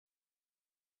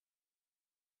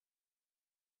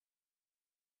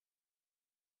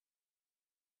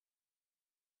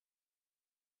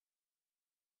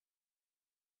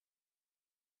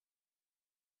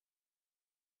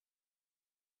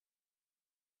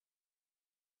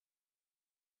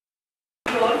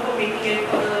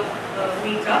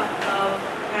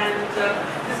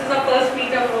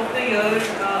Up of the year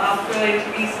after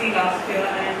HPC last year,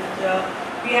 and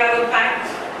we have a packed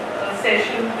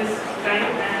session this time,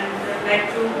 and I'd like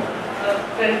to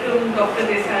welcome Dr.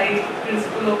 Desai,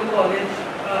 Principal of the college,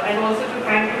 and also to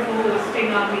thank you for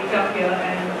hosting our meetup here.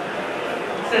 And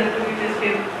sir, could you just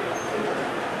give?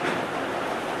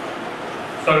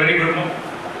 So a very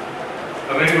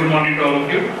good morning to all of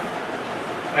you.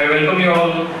 I welcome you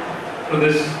all to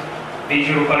this DG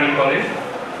Rupani College.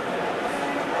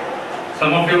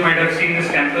 Some of you might have seen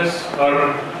this campus or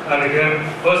are here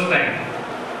first time.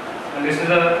 And this is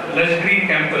a lush green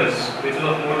campus which is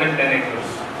of more than 10 acres.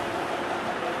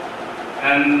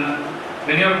 And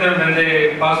many of them, when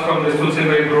they pass from this Tulsi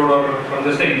Road or from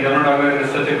this thing, they are not aware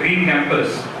that such a green campus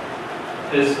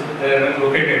is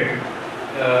located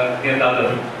near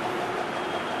Dadar.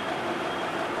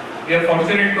 We are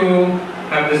fortunate to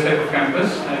have this type of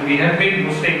campus, and we have been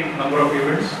hosting a number of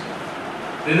events.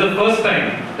 This is the first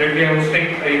time that we are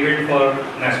hosting an event for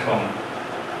NASCOM.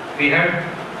 We had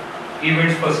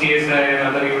events for CSI and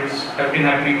other events have been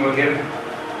happening over here.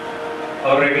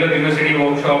 Our regular university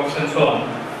workshops and so on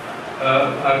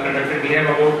are conducted. We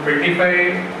have about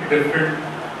 25 different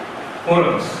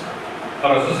forums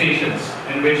or associations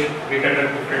in which we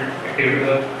conduct different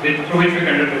activities, through which we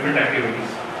conduct different activities.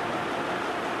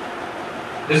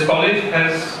 This college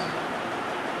has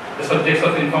the subjects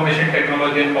of information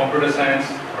technology and computer science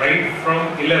right from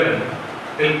 11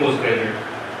 till postgraduate.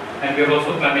 And we are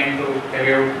also planning to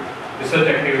carry out research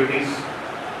activities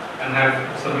and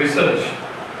have some research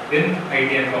in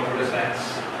IT and computer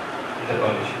science in the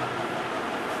college.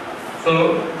 So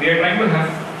we are trying to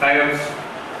have tie-ups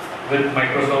with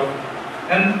Microsoft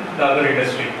and the other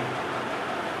industry.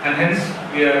 And hence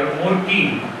we are more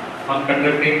keen on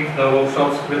conducting the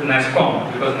workshops with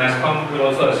NASCOM, because NASCOM will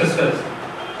also assist us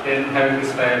in having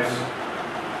these tie-ups.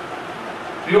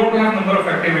 We want to have a number of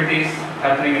activities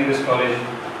happening in this college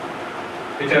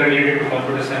which are related to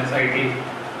computer science, IT.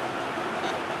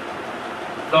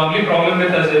 The only problem with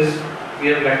us is we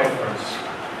have lack of funds.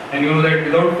 And you know that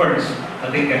without funds,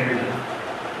 nothing can be done.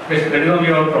 Yes, that is only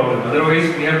our problem.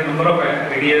 Otherwise, we have a number of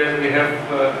ideas, we have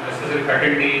necessary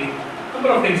faculty, number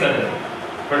of things are there.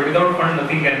 But without fund,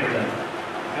 nothing can be done.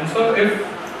 And so if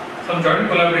some joint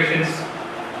collaborations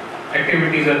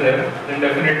activities are there, then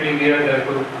definitely we are there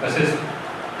to assist,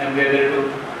 and we are there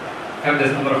to have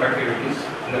this number of activities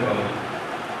in the college.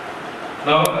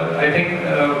 Now, I think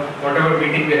whatever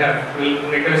meeting we have, we'll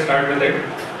regularly start with it.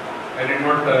 I did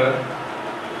not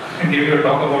give you a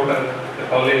talk about the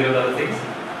college or other things.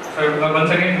 So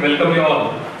once again, welcome you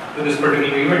all to this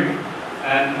particular event,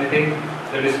 and I think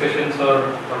the discussions or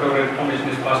whatever information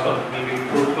is passed on will be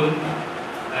fruitful,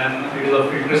 and it is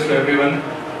of interest to everyone.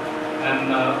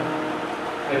 And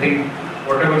I think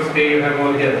whatever stay you have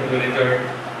over here, you will enjoy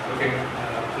looking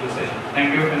to the session.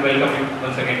 Thank you, and welcome you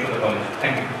once again to the college.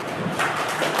 Thank you.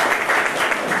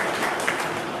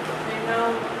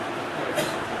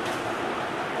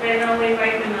 May I now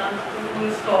invite Minal to do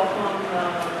his talk on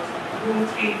Dhoom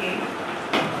 3 game.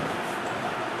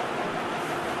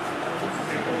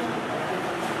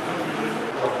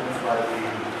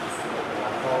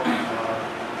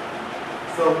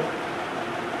 So,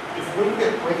 it's going to be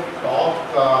a quick talk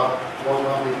about one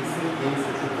of the recent games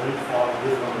which we built for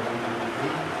based on the community.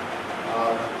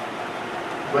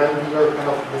 When we were kind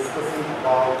of discussing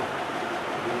about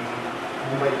the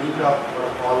Mumbai Meet Up, got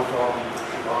a call from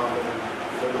Shivan and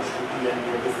Joshi, and we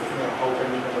were discussing how can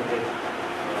we kind of get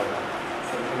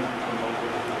something from the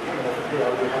game. And I said, hey,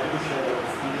 I'll be happy to share the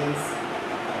experience.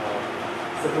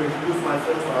 So to introduce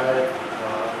myself, I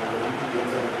am the VP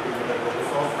Games and Entertainment at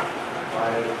Microsoft.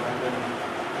 I went in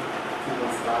 2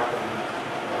 months back, and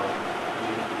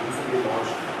we recently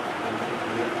launched a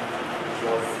game which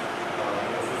was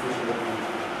in association with the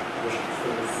Joshi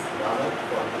Service Runner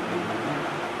for the community.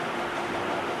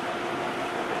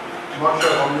 I'm not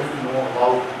sure how many of you know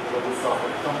about this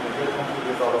software company. Their company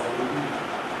is out of Dhoom.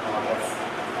 That's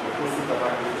the Kursi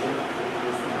Tabak region,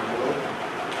 based in Bangalore.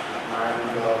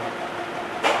 And the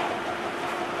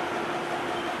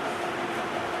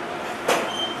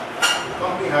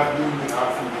company has been in the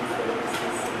arts and games development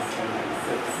since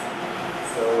 1996.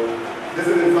 So this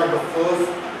is in fact the first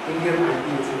Indian IP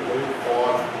which we built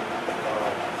for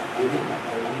gaming.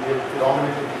 We have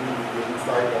predominantly been in the gaming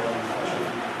side on special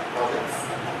projects.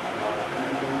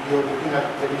 We are looking at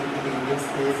getting into the Indian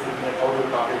space, looking at how to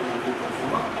target the Indian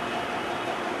consumer.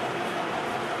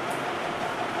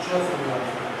 Just a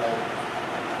minute.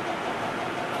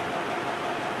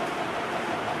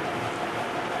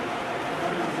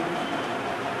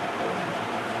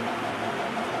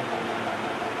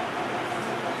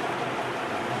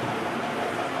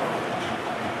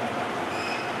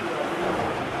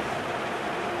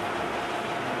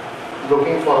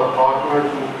 looking for a partner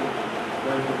to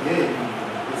run the game,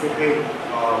 we said, hey,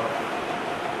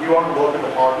 we want to work with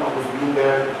a partner who's been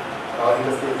there in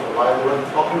the space for a while. They were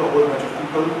talking to a whole bunch of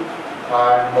people,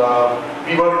 and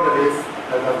we were in the race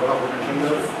as one of the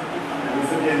contenders. And we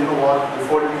said, yeah, you know what,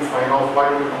 before we sign off,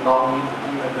 why don't we come down, meet the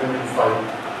team, and then we decide.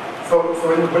 So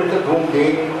when we built the Dhoom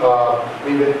game,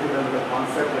 we went to them with a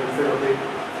concept and we said, okay,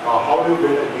 how do you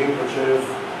build a game which is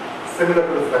similar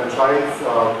to the franchise,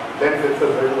 then fits the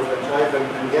build of the franchise,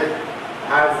 and yet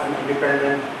has an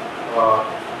independent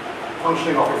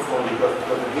functioning of its own, because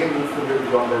the game needs to live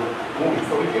beyond the movie.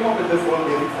 So we came up with this whole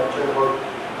basic franchise about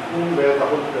Dhoom, where the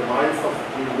whole premise of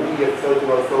the movie itself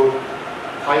was also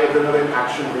high adrenaline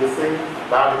action racing,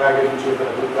 bad guy getting chased by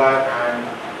a good guy, and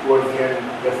towards the end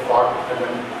gets caught, and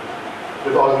then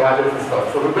with all gadgets and stuff.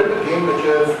 So we built a game which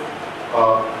is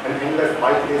an endless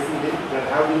bike racing game. There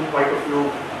have been quite a few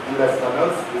endless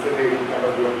runners. We said, hey, we kind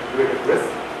of do it at risk.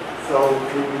 So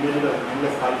we made an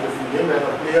endless bike racing game where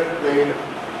the player played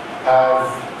as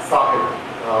Sahib,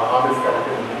 Amir's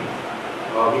character in the movie.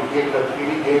 We created a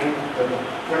 3D game. The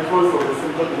controls were very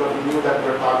simple because we knew that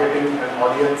we were targeting an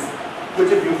audience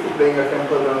which is used to playing a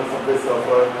temple run, Subway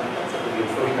Surfer, and such a game.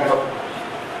 So we kind of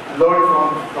learned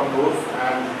from those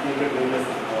and created various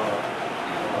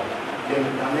game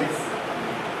mechanics.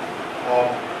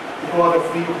 It was a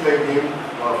free-to-play game,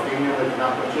 premium that you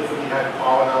can purchase. So we had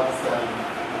power-ups, and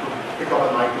you could pick up a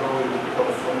nitro, you could pick up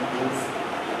a Sonic Boost,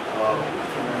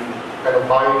 and kind of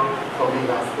buy from the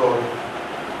last store.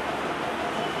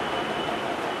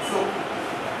 So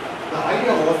the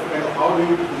idea was kind of how do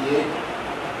you create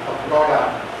a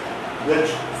product which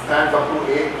stands up to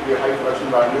the high production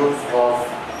values of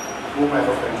Dhoom as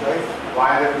a franchise.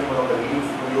 Why are one of the leading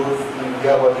studios in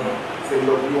India were saying,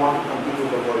 look, we want to compete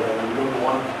with the world and we don't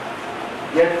want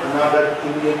yet another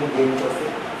Indian game per se.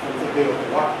 So we say, okay,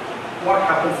 what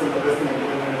happens in the wrestling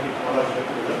entertainment and technology?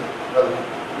 Well,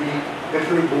 we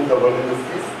literally boom the world in this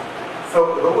case.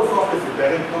 So Robosoft is the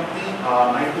parent company.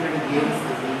 99 Games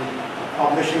is the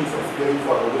publishing subsidiary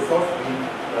for Robosoft. We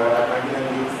at 99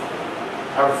 Games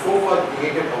have so far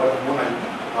created our own IP,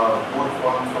 more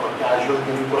from a casual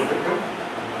gaming perspective.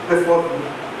 This was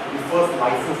the first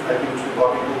licensed IP which we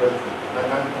got into with, and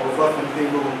our first entry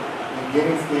into the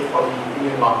gaming space for the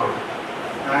Indian market.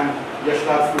 And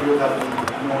Yashraj Studios has been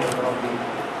known as one of the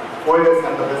oldest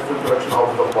and the best film production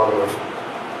houses of Bollywood.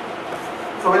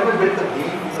 So when we built the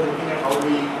game, we were looking at how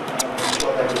we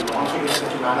ensure that we launch it in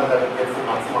such a manner that it gets the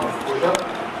maximum exposure.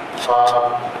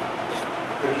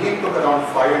 The game took around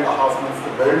 5.5 months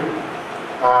to build,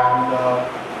 and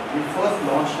we first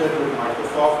launched it with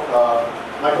Microsoft.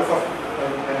 Microsoft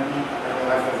and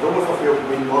as Robosoft, we have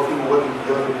been working over the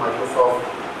years with Microsoft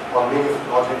on various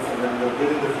projects, and then we were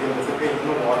building this game. They said, hey, you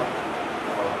know what?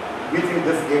 We think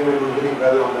this game will do really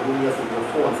well on the Lumia Silver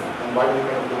phones, and why don't we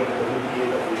kind of do it in the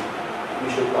UPA that we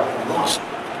initial platform launch?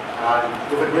 And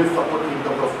if it will support in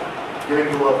terms of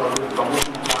giving you a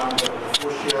promotion plan, in terms of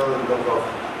social, in terms of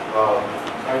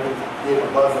trying to create a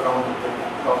buzz around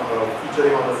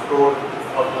featuring on the store,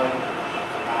 online.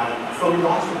 And so we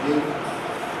launched the game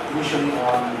initially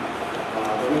on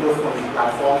the Windows Phone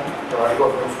platform. It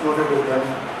was exclusive with them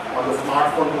on the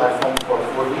smartphone platform for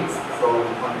 4 weeks. So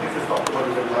on 6th October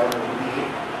we went live on the UPA.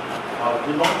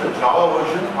 We launched the Java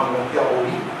version on Nokia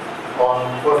OE on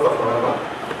 1st of November.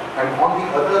 And on the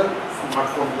other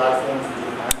smartphone platforms, which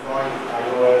is Android,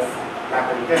 iOS,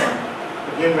 Apple 10,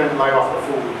 the game went live after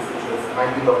 4 weeks, which is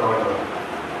 19th of November.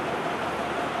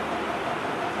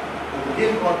 The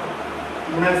game got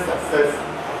immense success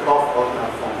across all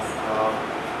platforms.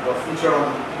 It was featured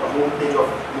on the homepage of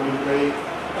Dhoom Play.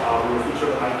 We were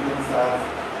featured on iTunes as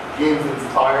games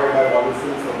inspired by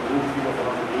Robinson, so Dhoom was one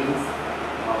of the games.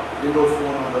 Windows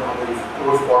Phone on the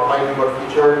Pro Spotlight we got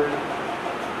featured.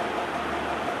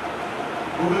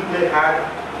 Google Play had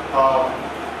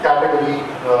category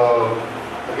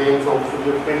again, so we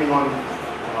were depending on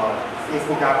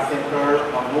Facebook App Center,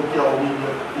 on Nokia OE, we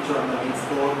were featured on the main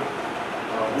store,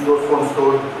 Windows Phone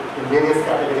store in various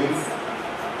categories.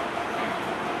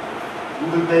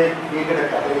 Google Play created a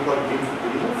category called Games for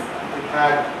Billions. It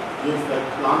had games like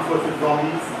Plants vs.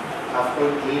 Zombies,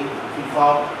 Asphalt 8, FIFA,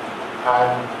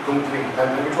 and Doom 3, and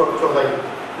which was like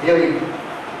really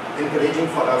encouraging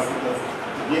for us because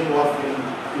the game was getting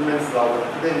immense love.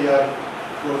 Today we are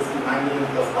close to 9 million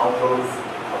plus downloads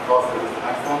across those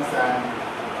platforms, and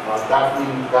that's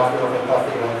been a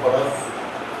fantastic run for us.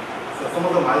 So some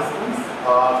of the milestones,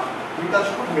 we touched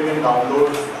 2 million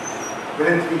downloads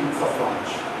within 3 weeks of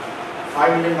launch.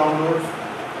 5 million downloads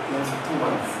in 2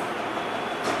 months.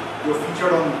 We were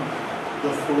featured on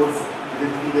the stores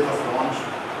within 3 days of launch.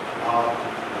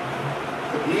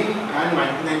 The game and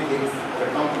 99 Games as a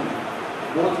company,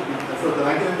 both, so the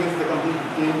 99 Games as a company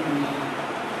became the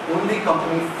only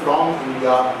company from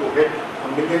India to hit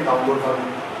 1 million downloads on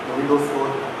the Windows Store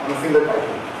on a single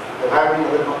title. There have been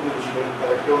other companies which did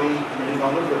collectively 1 million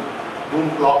downloads, but Dhoom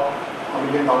clocked 1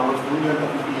 million downloads, Dhoom and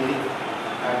WPA,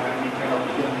 and we kind of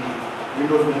became the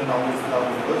Windows million downloads club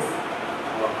members.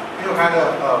 We have had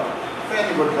a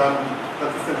fairly good run,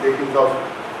 consistent ratings of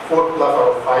 4+ out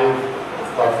of 5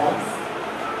 platforms.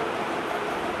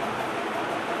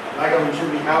 Like I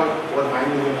mentioned, we have over 9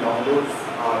 million downloads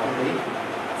today.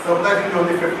 Surprisingly,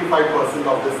 only 55%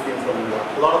 of this came from India.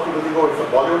 A lot of people think, oh, it's a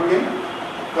Bollywood game.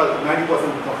 Well, 90%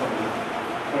 comes from India.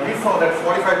 And we saw that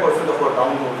 45% of our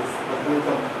downloads were coming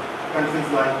from countries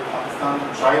like Pakistan,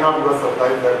 China. We were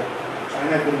surprised that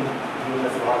China has been giving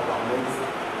us a lot of downloads.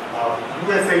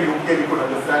 USA, UK, we could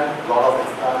understand a lot of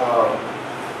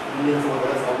Indians over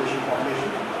there, South Asian population.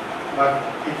 But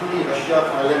Italy, Russia,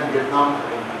 Thailand, Vietnam,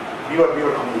 we were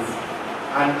amazed.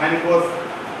 And it was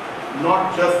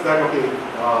not just that, okay,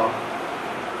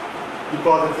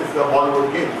 because it's the Bollywood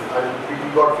games. And we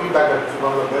got feedback that it's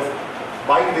one of the best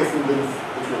bike-racing games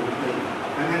which we will play.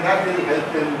 And then that really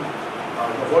helped in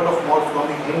the word of mouth from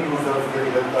the end users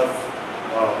really helped us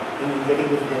in getting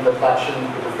this game the traction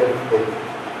it was getting big.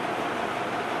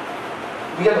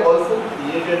 We had also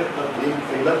created a game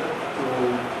trailer to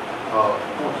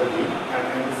promote the game, and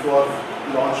this was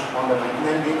launched on the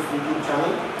 99 Games YouTube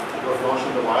channel. It was launched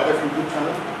on the Wireless YouTube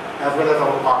channel, as well as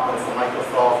our partners, so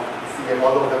Microsoft, CA,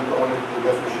 all of them promoted through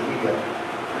their social media.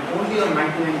 And only on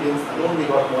 99 Games alone, we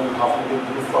got more than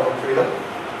 500,000 views for the trailer.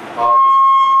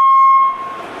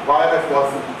 Wireless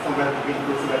was somewhere between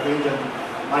close to that range, and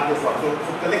Microsoft. So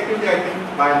collectively, I think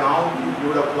by now we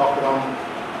would have clocked around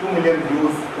 2 million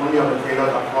views only on the trailer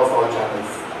across all channels.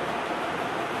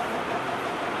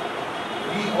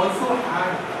 We also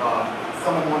had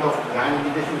some amount of brand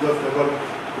integration because there were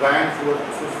brands who were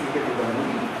associated with the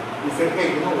movie who said,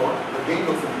 hey, you know what, the game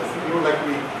looks interesting, we would like to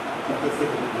be interested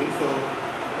in the game. So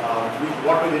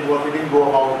what we did was we didn't go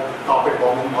about carpet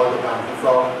bombing all the time. We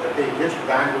saw that, hey, which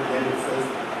brand would lend itself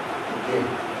to the game.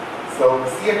 So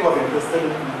CA was interested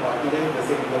in partnering, they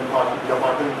said we are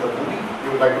partnering with the movie,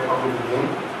 we would like to come with the game.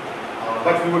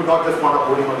 But we would not just want a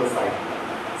holding on the side.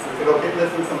 So we said, okay,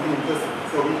 let's do something interesting.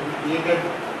 So we created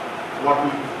what we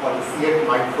call the CA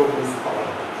Micro Boost power.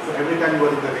 So every time you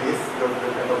were in the race, you were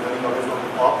kind of running away from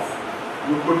the cops,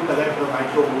 you could collect the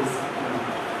Micro Boost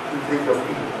to increase your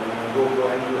speed. And go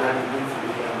and you had increased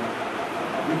speed.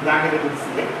 We branded it with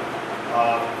CA.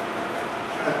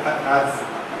 As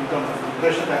in terms of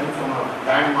impression, I think from a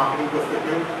brand marketing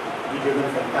perspective, we gave them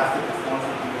fantastic response.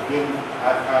 The game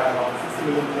has had around 60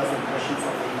 million plus impressions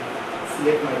of the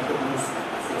CA Micro Boost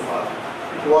so far.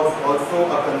 It was also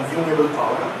a consumable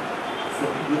power. So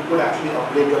you could actually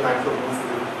upgrade your Micro Boost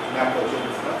with map purchase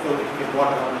and stuff. So it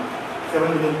got around 7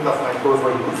 million plus micros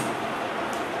were used.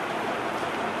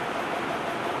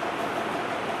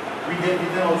 We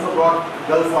then also got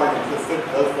Gulf Oil interested.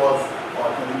 Gulf was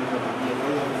partnering with the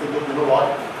BFL, and we said, look, you know what?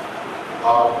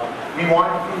 We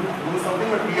want to do something,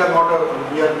 but we don't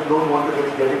want to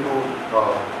really get into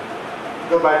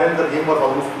because by then the game was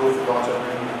almost close to launch,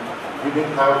 and we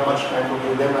didn't have much time to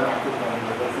give them an active planning.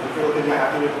 So we said, okay, we are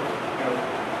happy with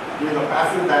doing a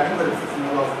passive planning, but it's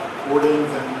more of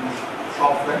holdings and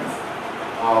shop friends.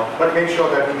 But make sure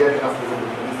that we get enough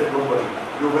visibility. And we said, don't worry,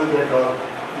 you will get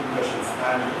impressions.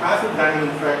 And passive planning,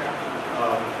 in fact,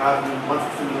 has been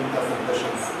 160 million plus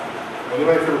impressions.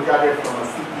 Even if you look at it from a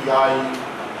CPI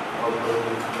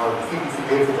or CPC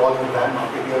base, which all the brand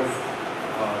marketers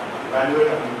evaluate,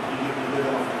 I mean, we give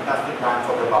them a fantastic bang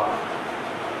for their buck.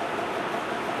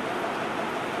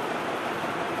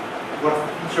 It was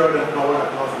featured and covered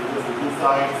across various review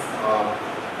sites.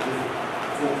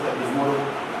 Folks like Gizmodo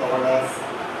covered us.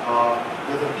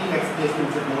 There's a team explanation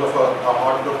which is more of a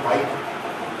hardcore bike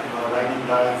riding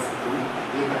guys.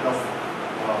 They kind of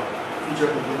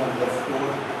featured the game on their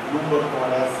store. Bloomberg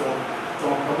covered us. So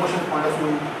from a promotion point of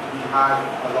view, we had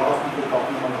a lot of people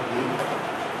talking about the game.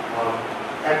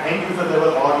 At end user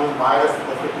level or in buyers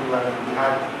perspective, we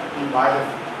had in buyers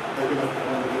helping us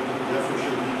promote the game with their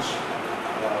social reach.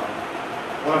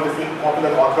 One of the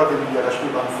popular authors in India,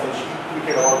 Rashmi Bansal, she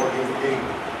tweeted about the game again.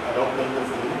 I love playing this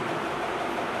game.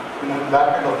 That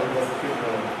kind of thing was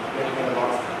getting a lot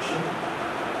of traction.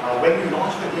 When we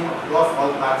launched the game across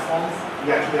all platforms, we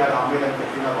actually had Amir and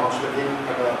Katrina launch the game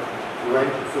at an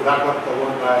event, so that got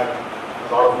covered by a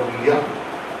lot of the media.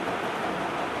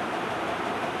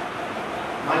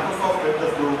 Microsoft helped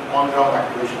us do on-ground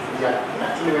activations. We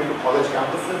actually went to college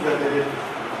campuses where they did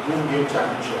Dhoom game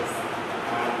championships.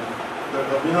 And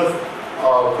the winners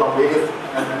from various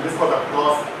and this was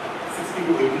across 60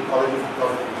 to 80 colleges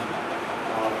across the country.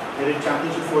 There did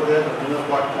championships over there. The winners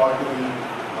got called to the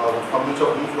from each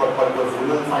of these got called to the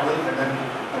zonal final, and then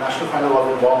the national final was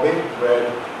in Bombay, where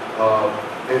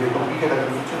they competed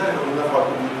against each other, and the winners got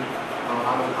to be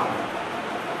Anand Khan.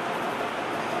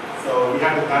 So we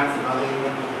had the grand finale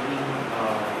event between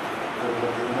the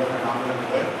winners and Anand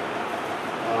there.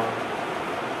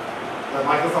 The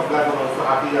Microsoft Lab was also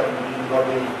happy. I mean, we got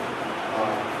the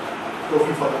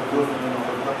trophy for the Blues Union of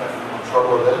the World. That's not short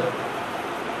over there.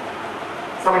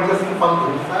 Some interesting fun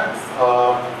Dhoom facts.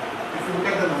 If you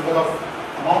look at the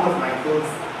amount of nitros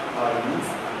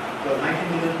used, the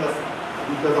 90 million plus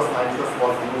liters of nitrous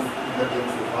was used in the game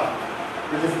so far,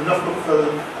 which is enough to fill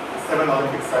 7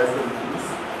 Olympic sized teams.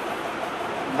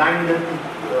 9 million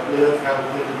players have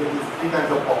played, which is 3 times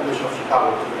the population of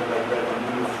Chicago, which is like where the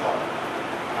movie was shot.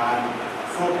 And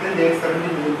so till date, 70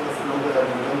 million plus kilometers have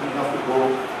been done, enough to go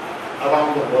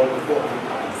around the world 400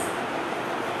 times.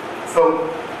 So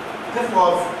this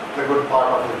was the good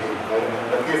part of the game, right?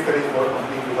 And the case study is more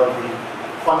complete because the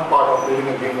fun part of playing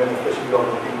a game, and especially of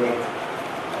working with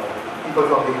people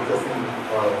from the interesting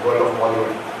world of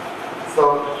Bollywood.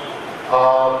 So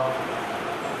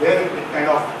where it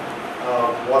kind of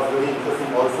was very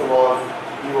interesting also was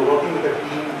we were working with a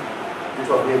team which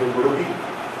was based in Udupi.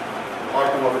 Our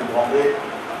team was in Bombay,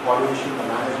 coordination, the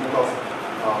management of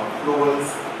approvals,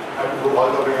 had to go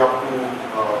all the way up to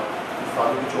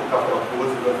Sadhu Chokta for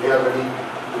approvals because they are very,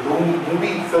 the Dhoom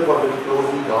movie itself was very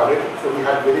closely guarded, so we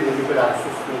had very limited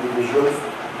access to the visuals,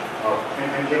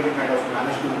 and then we kind of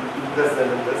managed to impress them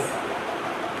with this.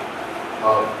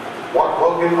 What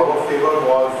worked in our favor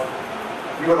was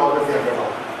we were always the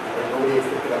underdog. Right? Nobody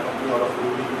expected a company out of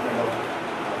Udupi to kind of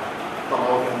come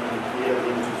out and create a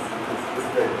game which is this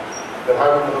big. There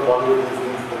have been other Bollywood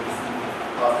games that we see in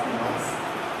the past few months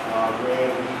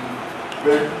where we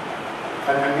built,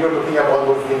 and we were looking at all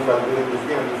those games while building this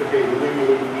game, and we said, okay, will we be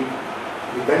able to meet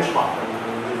the benchmark? I mean,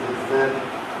 is there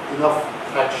enough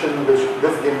traction which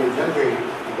this game will generate?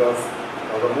 Because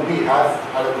the movie has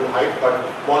had a good hype, but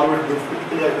Bollywood games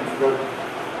typically are considered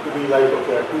to be like,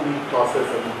 okay, a 2-week process,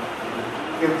 and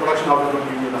in production houses don't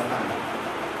give you enough time.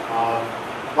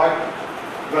 But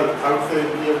well, I would say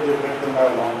we have met them by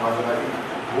a long margin. I think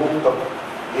Dhoom, the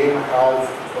game has,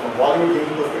 from a Bollywood game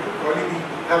perspective, probably we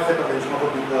have set a benchmark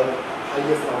of being the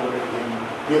highest downloaded game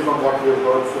based on what we have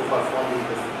heard so far from the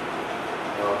industry.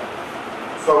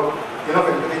 So, enough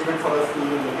encouragement for us to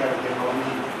even look at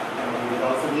technology.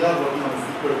 So we are working on a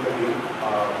sequel to the game.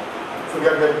 So we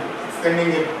are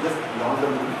extending it just beyond the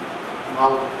movie.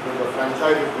 Now, the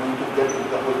franchise is going to get into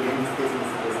the whole gaming space in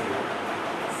the space.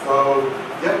 So,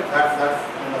 yeah, that's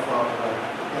kind of our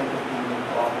 10-15-minute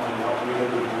talk on what we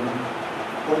will do.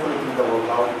 Hopefully things will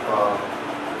work out.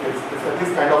 It's at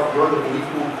least kind of given the belief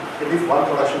to at least one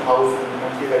production house in the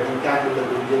country that you can build a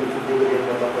good game to give the game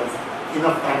developers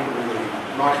enough time to build the game.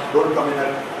 Don't come in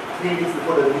at 3 weeks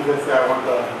before the release and say I want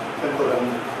a tempo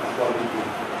running quality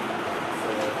game.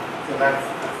 So that's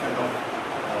kind of,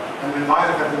 and then Maya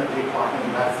has been a great partner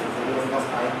in that sense. So there was enough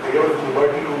time. They gave us the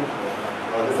liberty to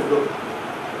listen to.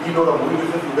 We know the movie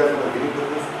business, you guys know the gaming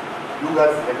business. You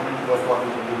guys recommend to us what we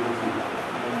can do with you.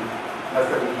 And that's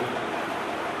the we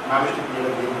managed to create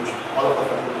a game which all of us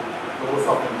have to go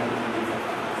soft and handle the game.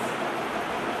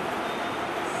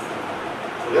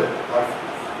 So yeah, that's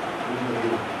doing the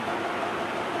game.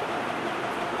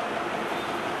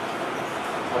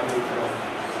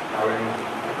 Have any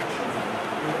questions?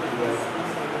 Yes.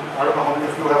 I don't know how many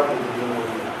of you have played the game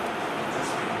over here.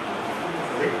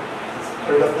 Sorry? So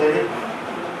you have played it?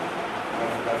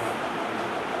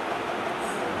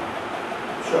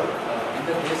 Sure. In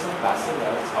the case of passive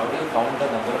ads, how do you count the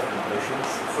number of impressions?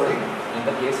 Sorry? In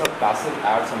the case of passive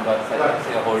ads on the website, Right.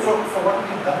 say a holding. So what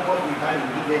we've done was we had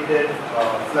integrated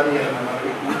Slurry as an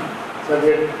memory tool. So we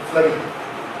had Slurry,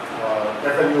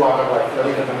 FLURRY,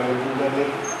 Slurry as a memory tool, and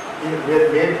we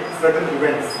had made certain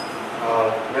events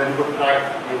where we could track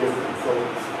various things.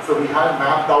 So we had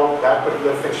mapped out that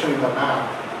particular section in the map,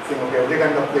 saying, okay, every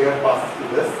time the player passes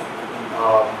through this,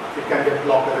 it can get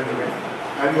blocked as an event.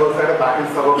 And we also had a backend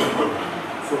server control.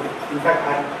 So in fact,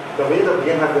 the way the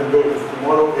game has been built is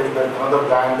tomorrow if there's another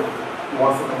brand who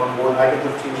wants to come on board, I can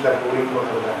just change that coding to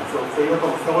another brand. So even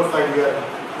from the server side, we are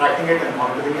tracking it and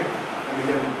monitoring it, and we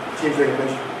can change the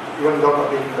image even without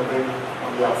updating the brain on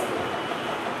the app store.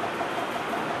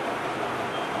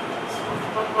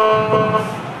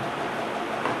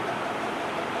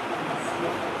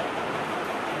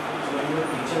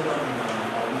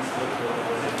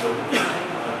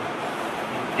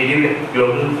 Did you get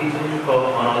global features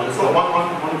on all this? So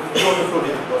one feature of the story,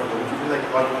 which is like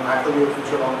one actually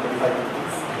featured on 25 countries.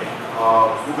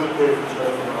 Google Play featured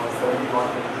in around 70 odd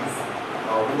countries.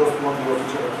 Windows Phone we were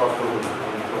featured across the world.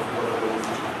 It was one of the most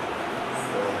featured.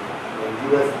 So, in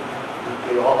US,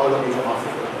 all the major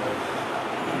markets were there.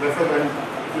 That's why when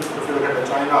if you look at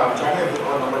China is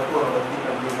number 2 or number 3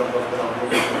 country in terms of the number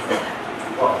of business.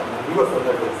 We were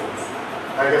surprised by this.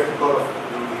 I guess because of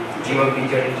the You were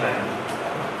featured in China.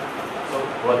 So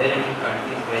were there any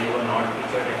countries where you were not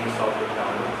featured and you saw good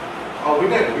downloads? We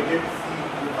did see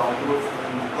the downloads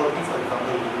in Turkey, for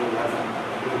example, we have some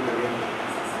really great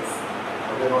success.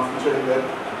 We are not featured in there.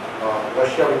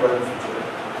 Russia we weren't featured.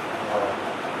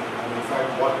 In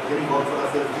fact, what really worked for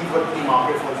us is these were 3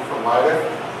 markets also for wireless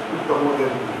to promote their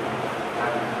movie.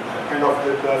 And that kind of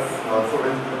helped us. So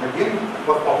when the game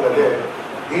was popular there,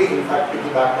 they in fact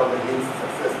piggybacked on the game's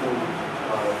success to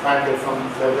try and get some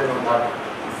leverage on that.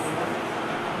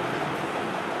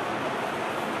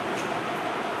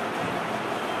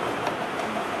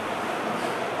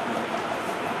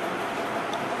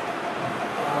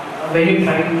 When you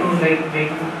try to like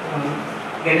make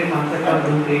get a concept of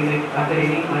Dhoom playing, like are there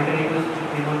any alternatives which you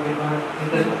came up with, or is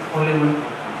there only one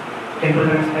temple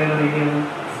run style or any other?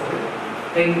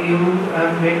 Like you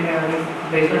have made like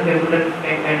based on temple run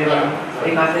and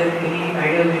like are there any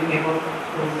ideas you came up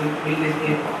to build this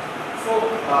game? So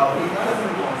we had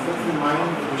some concepts in mind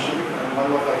initially, and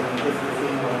one was like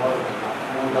interesting, one was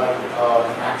more like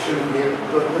an action game,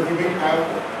 because we didn't have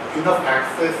enough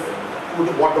access to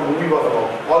what the movie was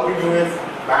about. All we knew is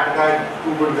bad guy,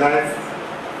 2 good guys,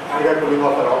 bad guy pulling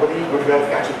off a robbery, good guys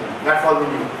catching him. That's all we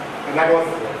knew. And that was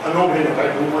a no-brainer,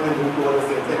 right? Dhoom 1 and Dhoom 2 were the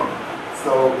same thing.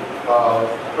 So,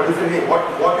 but you say, hey,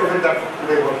 what is it that's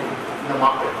today working in the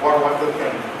market? What's the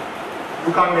trend?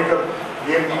 You can't make a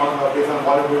game based on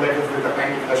Bollywood like this with a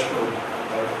tiny flesh tone.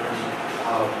 Right?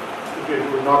 It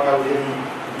would not have really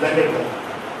blended well.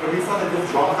 But we saw that this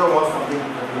genre was something,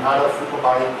 you had a super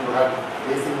bike, you had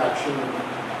racing action,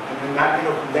 and then that kind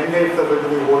of blended itself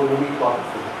into the whole movie plot.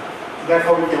 So that's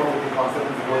how we came up with the concept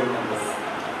and going on this.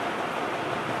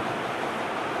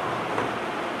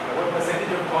 What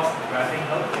percentage of cost branding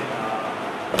helped in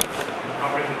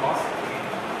covering the cost?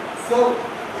 So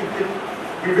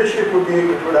we wish it would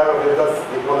have helped us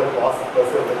equal the cost per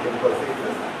se of the game per se.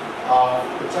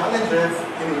 The challenge is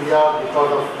in India because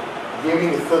of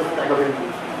gaming itself kind of in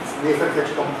nascent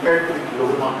stage compared to the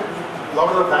global market. A lot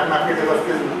of the brand marketers are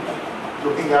still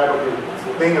looking at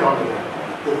playing around with it.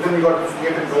 So then we got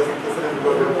scared and burst interested in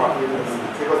because we were partnering with them.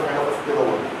 So it was kind of a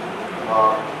spillover.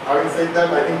 Having said that,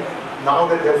 I think now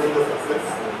that they're seeing the success,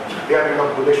 they are kind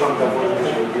of bullish on the whole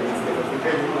gaming space. They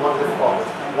say, you want this for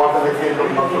what the next game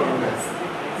coming out from you guys.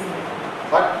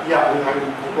 But yeah, it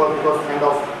was kind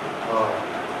of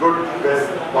good because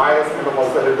buyers kind of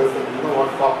also helped us,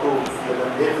 what talk to CL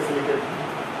and they facilitated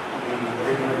the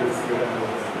regular CL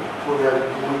and so they are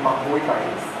movie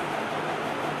titles.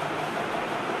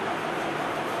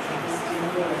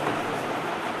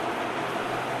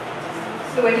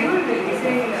 So when you were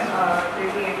releasing the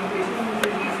application,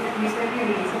 you said you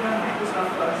released it on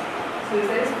Microsoft first. So is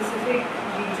there a specific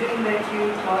region that you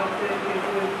thought that it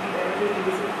would be better to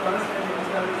release it first and then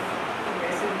sort of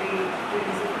progressively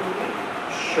release it globally?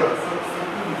 Sure. So two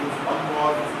reasons. One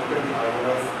was look at the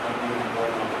iOS and the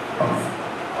Android marketplace.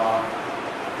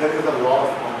 There is a lot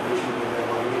of competition that is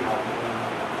already happening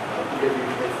to get the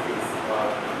internet space.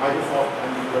 Microsoft and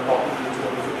we were talking to each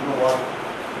other. We said, you know what?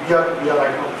 We are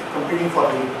right now competing for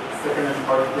the second and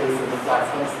third place in the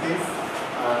platform space.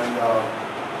 And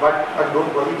but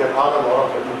don't worry, there are a lot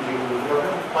of WPA who are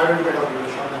why don't you get a real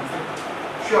shot and say,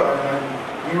 sure, and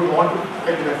we would want to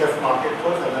get in a test market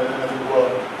first, and then as we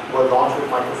were launched with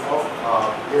Microsoft,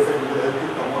 they said we will help you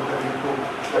promote them into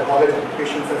the college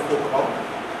applications and spoke about.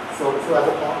 So as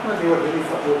a partner, they were really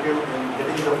supportive in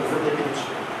getting the visibility which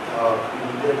we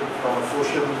needed from a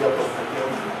social media perspective.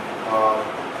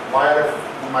 Wireless,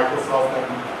 Microsoft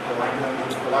and the 99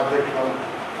 games collaborated on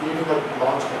creating a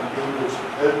launch campaign which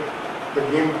helped the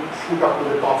game shoot up to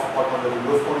the top spot on the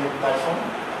Windows Phone platform,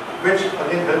 which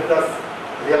again helped us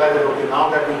realize that okay, now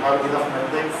that we have enough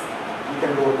metrics, we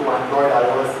can go to Android,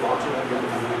 iOS, launch it and get the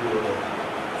visibility over there.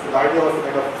 So the idea was to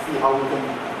kind of see how we can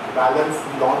balance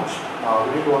the launch.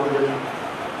 We didn't want to really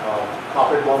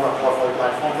carpet bomb across all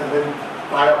platforms and then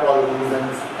tie up all the loose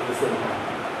ends at the same time.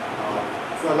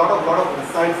 So a lot of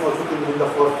insights also came in the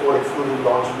first 4 exclusive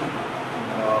launch week.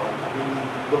 We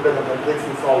looked at the metrics,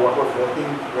 we saw what was working,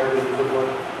 where the users were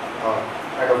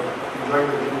kind of enjoying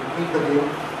the game, tweak the game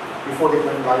before they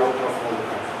went live across all the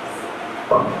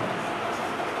platforms.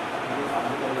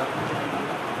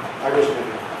 I wish they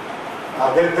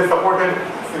did. They supported.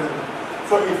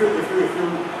 So if you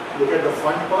look at the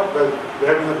fun part, well, they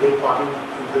have been a great partner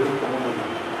in building community.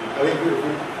 I think if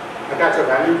you attach a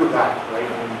value to that, right,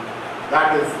 I mean,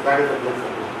 that is a good for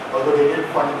you. Although they did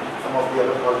fund some of the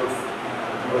other projects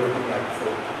we were looking at. So,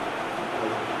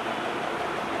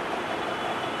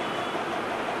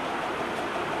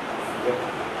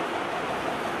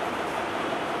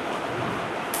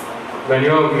 When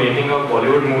you are making a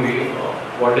Bollywood movie,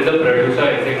 what did the producer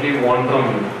exactly want from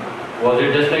you? Was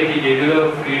it just like he gave you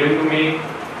the freedom to make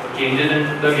changes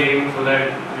in the game so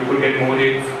that you could get more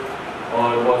hits?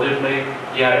 Or was it like,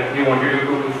 yeah, he wanted you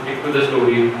to stick to the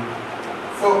story?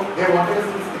 So they wanted us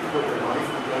to stick to the noise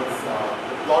because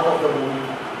the plot of the movie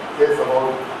is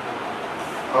about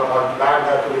a bad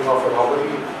guy pulling off a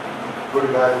robbery, good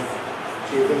guys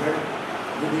chasing him.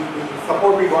 The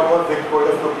support we got was they told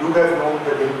us, look, you guys know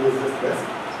the game is just best.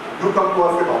 You come to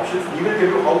us with options. We will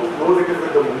tell you how close it is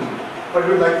with the movie, but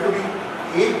we would like to be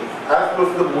as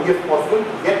close to the movie as possible,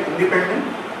 get independent,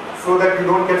 so that you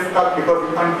don't get stuck because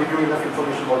we can't give you enough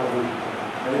information about the movie.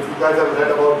 And if you guys have read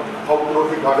about how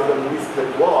closely guarded the movie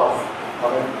script was,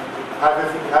 I mean, as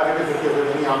it is the case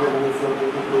with any Amir movie, so very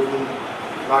closely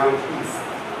guarded piece.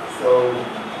 So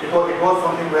it was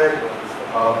something where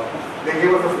they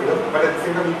gave us a freedom, but at the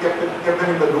same time we kept them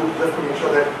in the loop just to make sure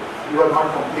that we were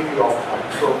not completely off track.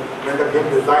 So when the game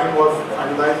design was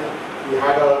finalized, we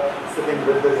had a sitting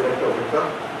with the director Victor.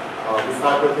 We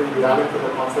started with him, we ran into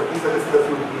the concept. He suggested a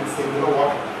few things, saying, you know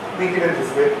what, tweak it in this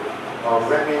way.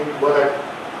 When we were at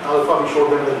Alpha, we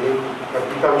showed them the game, at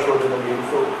Beta, we showed them the game.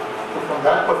 So from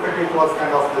that perspective, it was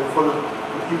kind of helpful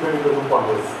to keep them in the loop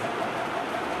on this.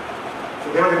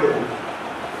 So they were in the loop.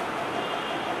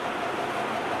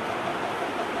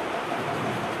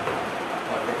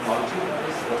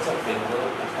 Technology-wise, what's a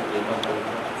framework which the game of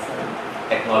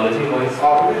technology-wise?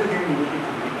 We will give Unity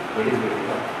to be. What is it?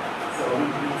 So we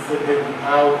said that we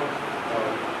have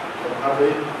a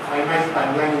very finite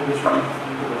timeline in which we need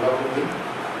to develop the game.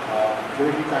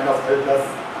 Unity kind of helped us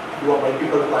do a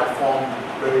multiple platform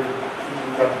build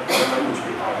in that timeline which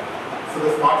we have. So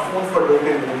the smartphones were built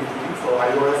in Unity 3, so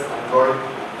iOS, Android,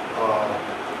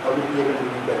 WPA and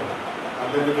Unity 10. And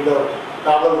then we did a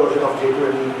parallel version of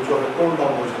J2ME, which was a toned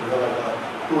down version, like a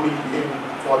 2D game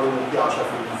for the Nokia Asha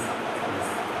series.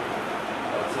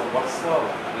 So what's the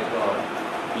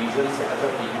usual setup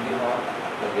of team you have?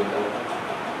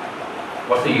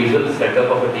 What's the usual setup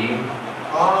of a team?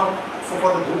 So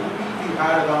for the Dhoom team, we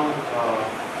had around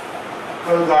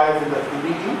 12 guys in the 3D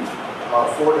team,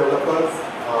 4 developers,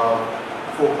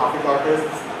 4 graphic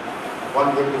artists,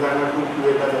 1 game designer, 2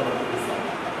 QA guys, and 1 producer.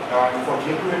 And for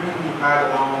J2ME, we had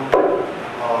around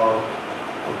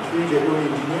 3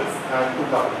 J2ME engineers and 2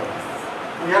 graphic artists.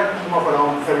 We had a team of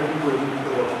around 70 to 80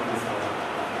 people working on this project.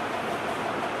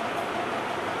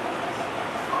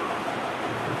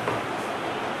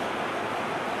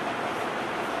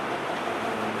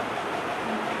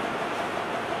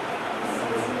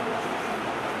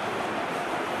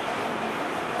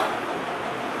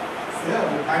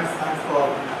 Thanks for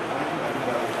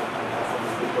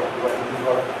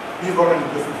he's got an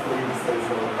interesting story to say,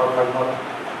 so I would not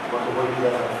want to hold you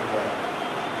guys after that.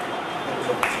 Thank you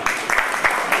so much.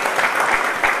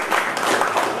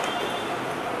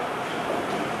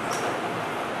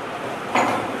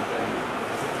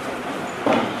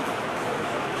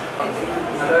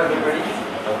 Hello everybody.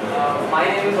 My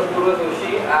name is Apoorav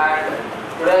Joshi and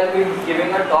today I will be giving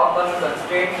a talk on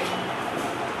constraint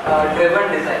driven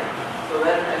design. So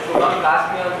when Shubham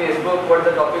asked me on Facebook what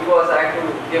the topic was, I had to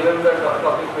give him the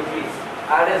topic quickly.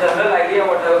 I had a general idea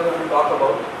what I was going to talk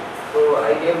about. So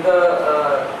I gave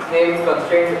the name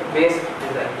constraint based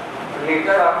design.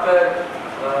 Later, after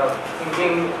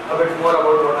thinking a bit more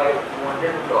about what I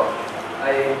wanted to talk,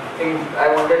 I think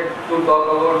I wanted to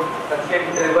talk about constraint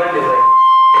driven design.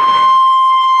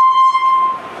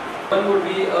 One would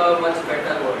be a much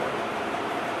better word.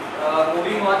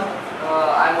 Moving on,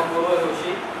 I'm Apoorav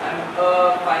Joshi. I'm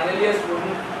final year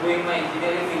student doing my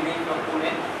engineering degree from Pune.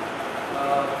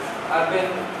 I've been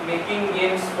making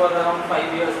games for around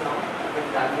 5 years now. I've been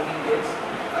dabbling in games.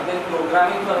 I've been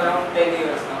programming for around 10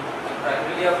 years now. I'm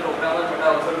primarily a programmer, but I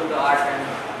also do the art and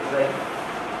design.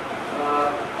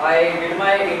 I did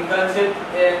my internship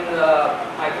in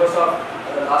Microsoft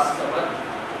last summer,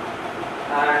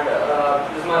 and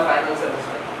this is my final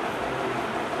semester.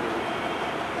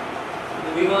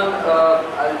 Moving on,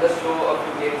 I'll just show a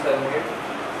few games I've made.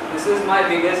 This is my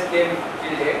biggest game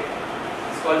till date.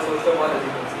 It's called Social Ball, as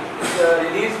you can see. It's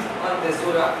released on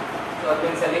Desura. So I've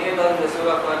been selling it on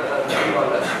Desura for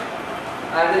 $30.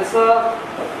 And it's a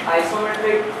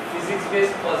isometric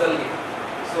physics-based puzzle game.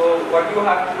 So what you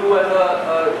have to do as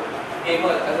a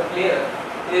gamer, as a player,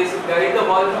 is guide the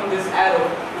ball from this arrow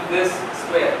to this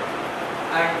square.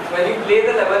 And when you play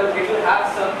the level, it will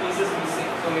have some pieces missing.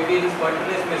 So maybe this button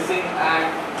is missing, and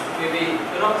maybe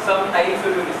some tiles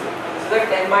will be missing. This is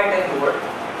a 10 by 10 board,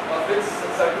 of which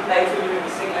certain tiles will be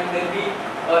missing, and they'll be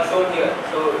shown here.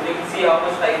 So you can see how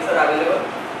much tiles are available,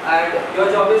 and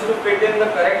your job is to fit in the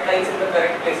correct tiles in the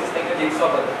correct places, like a jigsaw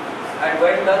puzzle. And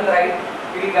when done right,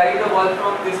 it will carry the ball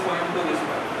from this point to this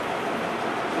point.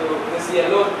 So these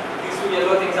two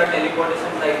yellow things are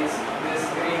teleportation tiles. This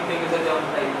green thing is a jump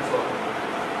tile, and so on.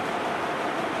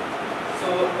 So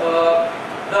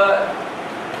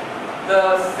the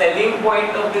selling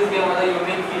point of this game, or the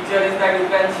unique feature, is that you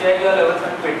can share your levels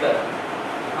on Twitter.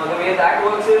 Now the way that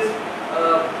works is,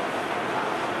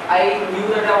 I knew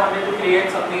that I wanted to create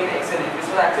something in XNA. This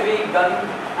was actually done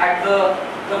at the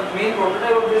main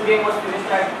prototype of this game was finished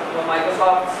at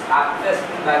Microsoft's App Fest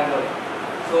in Bangalore.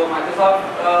 So Microsoft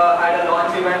had a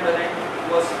launch event when it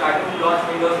was starting to launch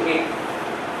Windows 8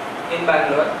 in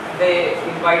Bangalore. They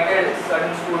invited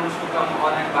certain students to come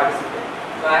on and participate.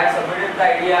 So I had submitted the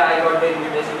idea, I got the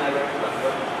invitation, I went to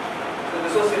Bangalore. So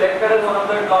this was selected as one of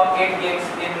the top 8 games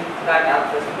in that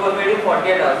App Fest. It was made in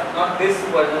 48 hours, not this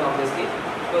version obviously.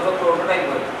 It was a prototype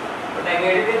version. But I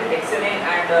made it in XNA,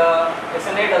 and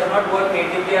XNA does not work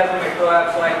natively as a Metro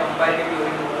app, so I compiled it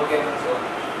using Monogame and so on.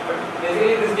 But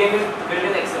basically this game is built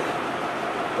in XNA.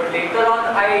 But later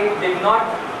on I did not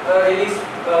really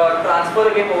transfer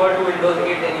the game over to Windows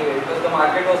 8 anyway, because the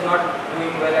market was not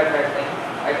doing well at that time.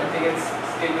 I don't think it's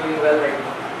still doing well right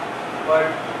now.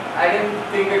 But I didn't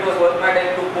think it was worth my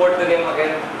time to port the game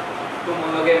again to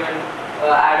Monogame and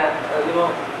add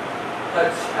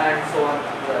touch and so on.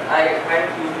 I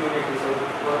hadn't used Unity, so it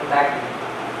wasn't that easy.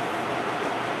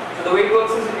 So the way it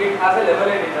works is, it has a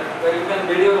level editor where you can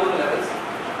build your own levels,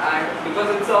 and because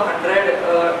it's 100,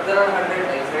 there are 100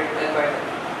 tiles, right, 10 by 10.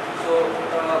 So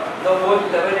the whole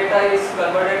level data is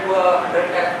converted to a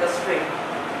 100 character string.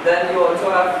 Then you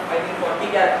also have, I think, 40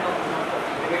 characters, no, not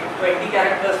 40, maybe 20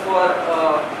 characters for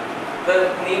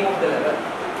the name of the level,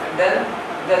 and then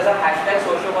there's a hashtag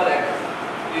sociable address.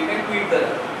 You can tweet the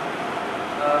level.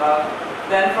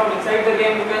 Then from inside the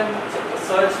game you can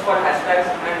search for hashtags,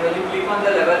 and when you click on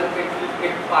the level,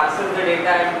 it parses the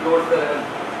data and loads the level,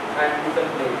 and you can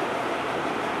play it.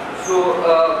 So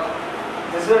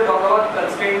this is a talk about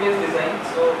constraint-based design.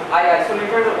 So I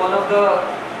isolated one of the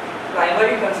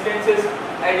primary constraints is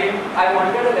I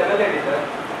wanted a level editor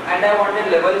and I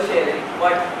wanted level sharing,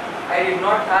 but I did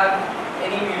not have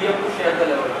any medium to share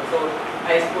the level. So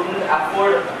I couldn't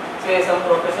afford, say, some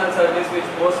professional service which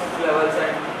hosts levels,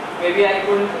 and maybe I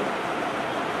couldn't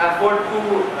afford to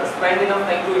spend enough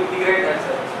time to integrate that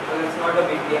service, because it's not a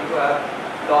big game to have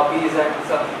lobbies and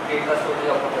some data storage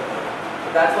of it. So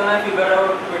that's when I figured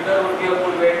out Twitter would be a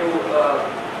good way to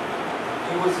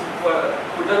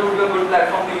Twitter would be a good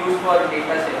platform to use for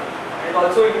data sharing. And it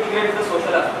also integrates the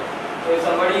social aspect. So if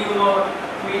somebody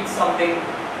tweets something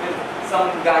with some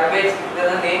garbage,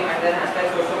 there's a name and then hashtag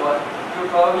social, you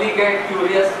probably get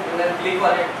curious and then click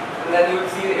on it, and then you will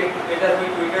see it has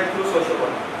been tweeted through social.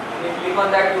 When you click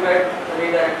on that, you get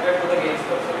redirected to the game's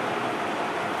cursor.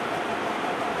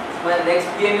 So my next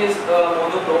game is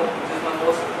Monochrome, which is my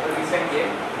most recent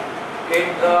game.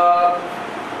 It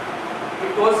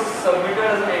was submitted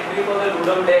as an entry for the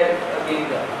Ludum Dare game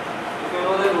jam. If you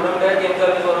know, the Ludum Dare game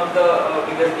jam is one of the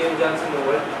biggest game jams in the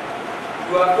world.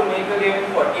 You have to make a game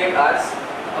in 48 hours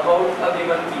about a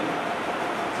given theme.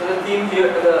 So the theme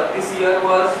here, this year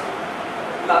was,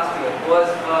 last year was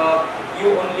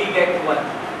you only get one.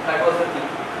 That was the theme.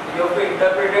 You have to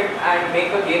interpret it and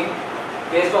make a game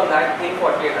based on that in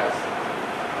 48 hours.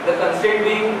 The constraint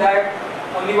being that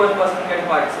only one person can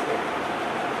participate.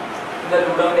 The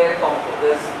Ludum Dare combo,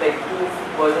 there's like 2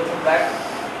 versions of that.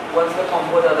 One's the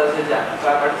combo, the other's the jam.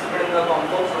 So I participated in the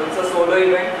combo, so it's a solo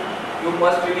event. You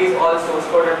must release all source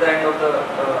code at the end of the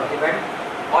event.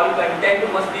 All content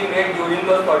must be made during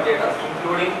those 48 hours,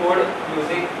 including code,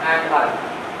 music and art.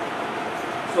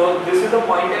 So this is a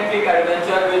point and click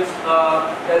adventure which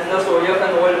tells the story of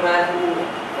an old man who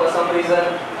for some reason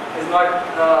is not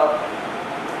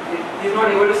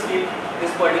able to sleep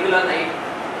this particular night.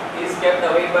 He is kept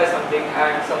awake by something,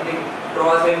 and something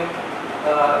draws him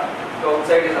to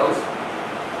outside his house.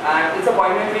 And it's a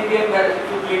point and click game where if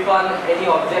you click on any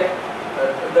object,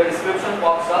 the description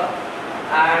pops up,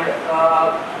 and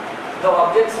the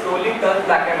object slowly turns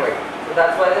black and white. So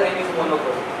that's why the name is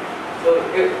monochrome. So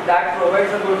that provides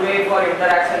a good way for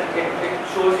interaction. It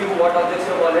shows you what objects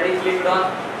you have already clicked on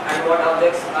and what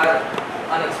objects are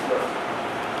unexplored.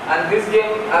 And this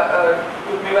game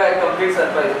took me by a complete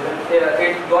surprise.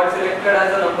 It got selected as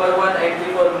the #1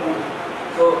 entry for mood.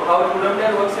 So how Ludum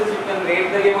Dare works is you can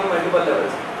rate the game on multiple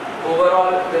levels.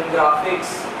 overall then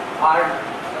graphics, art,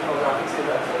 no graphics is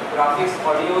actually graphics,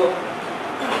 audio,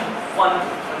 fun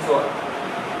and so on,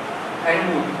 and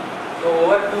mood. So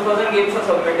over 2000 games are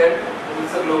submitted.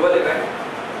 It's a global event.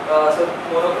 So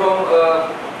Monochrome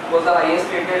was the highest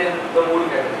rated in the mood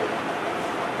category.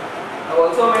 I've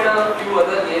also made a few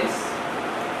other games.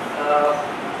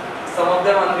 Some of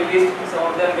them unreleased, some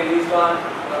of them released on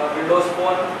Windows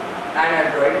Phone and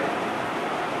Android.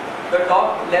 The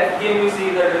top left game you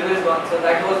see, the drill is one. So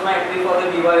that was my entry for the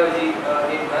BYOG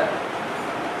game there.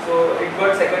 So it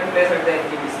got second place at the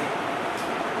NGBC.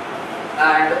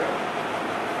 And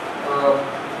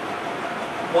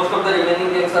most of the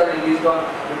remaining games are released on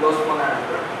Windows Phone and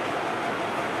Android.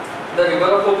 The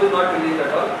River of Hope is not released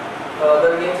at all.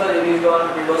 The games are released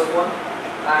on Windows Phone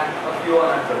and a few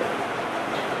on Android.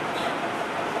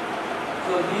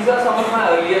 So these are some of my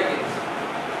earlier games.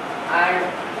 And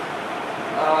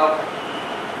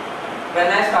when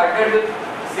I started with,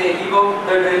 say, League of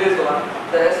the Drill is one,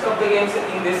 the rest of the games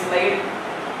in this slide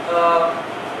were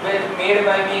made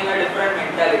by me in a different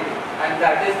mentality. And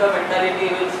that is the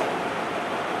mentality which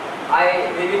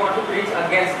I really want to preach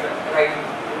against right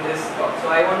in this talk. So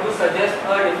I want to suggest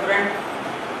a different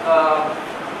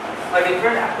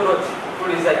approach to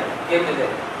design, game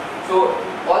design. So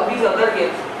all these other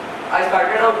games, I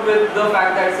started out with the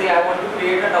fact that say I want to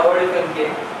create a tower defense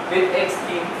game with X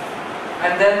theme,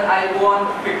 and then I go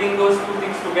on fitting those two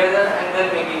things together and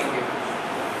then making a game.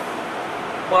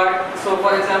 But so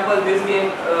for example, this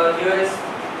game here is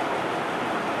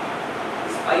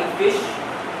Spike Fish.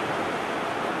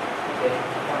 Okay,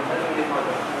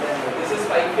 this is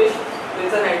Spike Fish.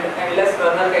 It's an endless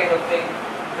runner kind of thing.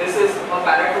 This is a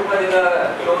paratrooper is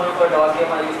a clone of a DOS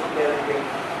game I used to play as a kid.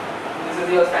 This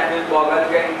is your standard Boggle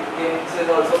kind game. This is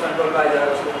also controlled by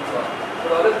gyroscope and so on. So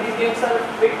all of these games are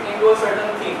fit into a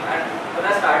certain theme. And when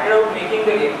I started out making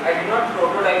the game, I did not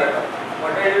prototype at all.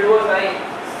 What I did was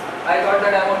I thought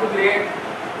that I want to create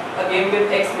a game with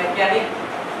X mechanic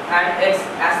and X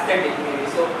aesthetic maybe.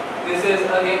 So this is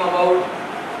a game about,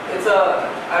 it's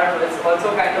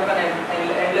also kind of an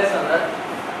endless runner,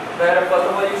 where first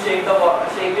of all you shake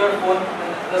your phone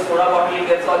and the soda bottle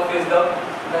gets all fizzed up,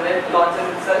 then it launches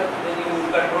itself, then you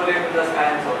control it in the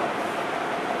sky and so on.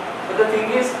 But the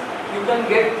thing is, you can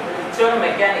get richer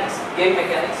mechanics, game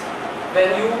mechanics,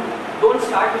 when you don't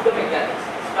start with the mechanics,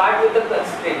 start with the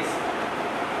constraints.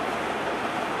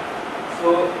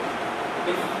 So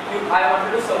I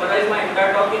wanted to summarize my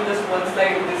entire talk in just one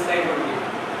slide, this slide only.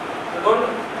 So don't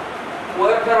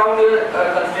work around your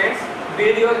constraints,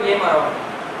 build your game around it.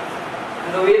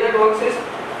 And the way that works is,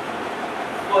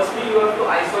 firstly you have to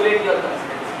isolate your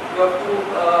constraints. You have to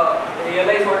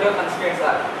realize what your constraints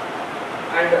are.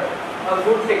 And a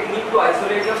good technique to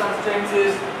isolate your constraints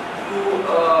is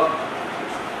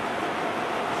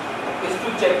to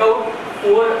check out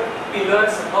 4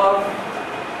 pillars of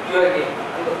your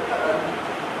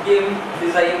game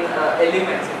design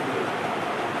elements.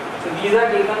 So these are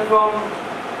taken from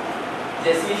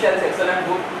Joshi Shell's excellent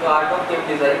book, The Art of Game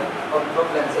Design, of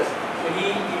Lenses. So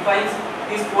he defines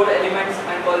these 4 elements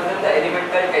and calls them the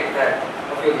elemental tetrad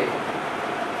of your game.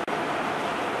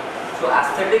 So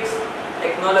aesthetics,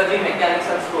 technology, mechanics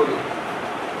and story.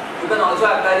 You can also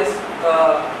apply this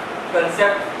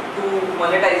concept to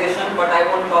monetization, but I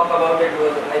won't talk about it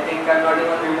because I think I'm not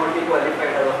even remotely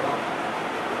qualified as of now.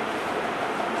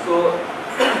 So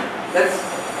let's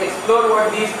explore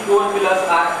what these 4 pillars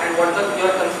are and what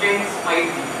your constraints might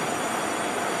be.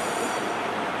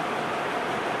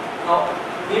 Now,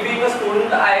 me being a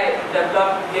student, I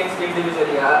develop games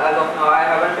individually. As of now, I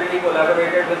haven't really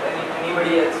collaborated with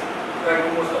anybody else. I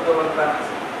do most of the work by myself.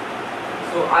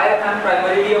 So I am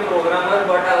primarily a programmer,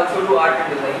 but I also do art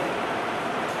and design.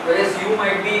 Whereas you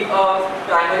might be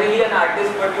primarily an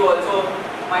artist, but you also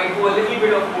might do a little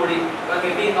bit of coding, or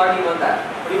maybe not even that.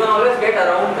 But you can always get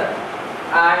around that.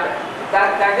 And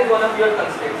that is one of your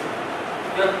constraints.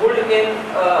 You are good in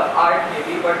art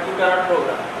maybe, but you cannot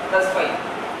program. That's fine.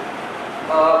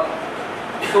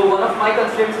 So one of my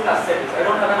constraints is aesthetics. I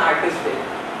don't have an artist day.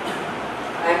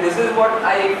 And this is what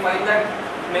I find that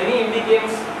many indie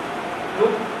games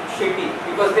look shitty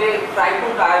because they try to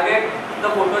target the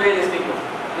photorealistic look.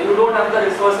 You don't have the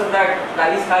resources that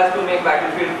DICE has to make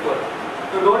Battlefield 4.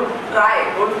 So don't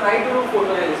try to do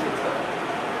photorealistic stuff.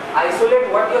 Isolate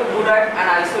what you're good at and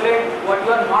isolate what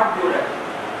you're not good at,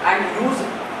 and use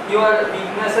your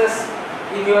weaknesses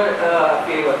in your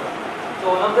favor.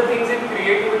 So one of the things in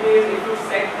creativity is if you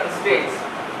set constraints,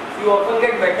 you often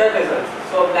get better results.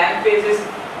 So a blank page is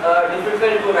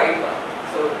difficult to write on.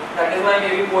 So that is why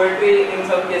maybe poetry in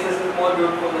some cases is more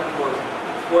beautiful than prose.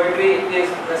 Poetry is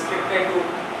restricted to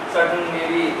certain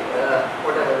maybe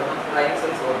whatever, lines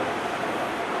and so on.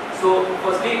 So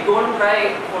firstly, don't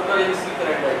try photorealistic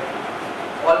rendering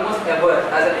almost ever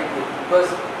as an entry, because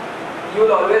you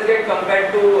will always get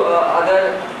compared to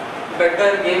other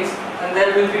better games, and there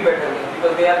will be better games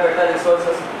because they have better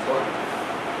resources and so on.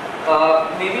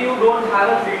 Maybe you don't have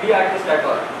a 3D artist at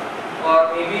all,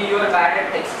 or maybe you are bad at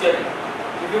texturing.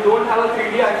 If you don't have a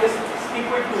 3D artist, stick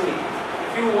with 2D.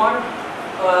 If you want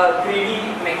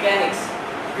 3D mechanics,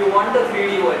 if you want the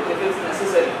 3D world, if it's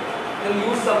necessary, then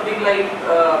use something like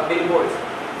billboards,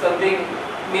 something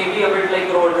maybe a bit like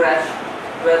Road Rash,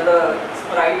 where the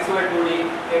sprites were 2D,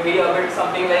 maybe a bit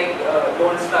something like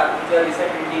Don't Starve, which are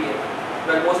recent indie game,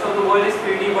 where most of the world is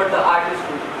 3D but the art is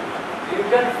 2D. So you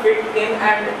can fit in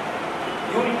and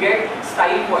you will get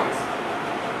style points.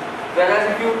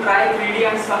 Whereas if you try 3D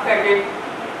and suck at it,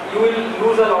 you will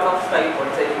lose a lot of style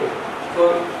points anyway. So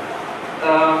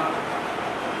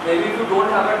maybe if you don't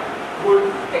have a good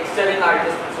texturing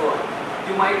artist and so on,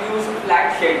 you might use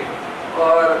flat shading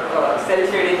or cell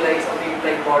shading, like something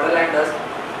like Borderland does,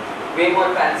 way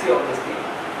more fancy obviously,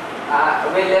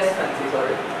 way less fancy,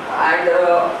 sorry, and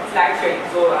flat shading.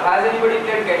 So has anybody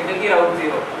played Kentucky Route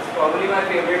Zero? It's probably my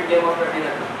favorite game of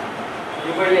 2011.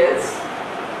 Anybody else?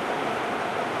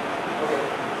 Okay,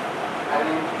 I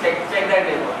mean check that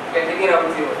game out, Kentucky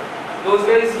Route Zero. Those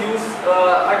guys use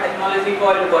a technology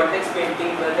called vertex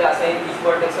painting, where they assign each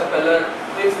vertex a color.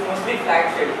 So it's mostly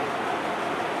flat shading.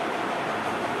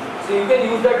 So you can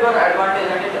use that to your advantage,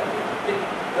 and it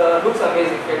looks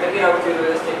amazing. Kentucky Route Zero,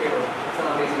 just check it out. It's an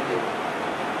amazing game.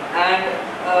 And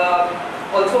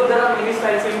also there are many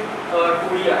styles in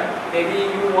 2D art.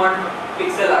 Maybe you want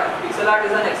pixel art. Pixel art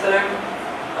is an excellent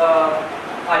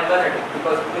alternative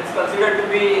because it's considered to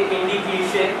be indie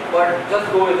cliche, but just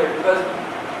go with it because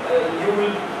you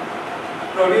will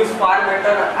produce far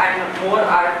better and more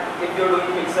art if you're doing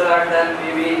pixel art than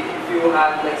maybe if you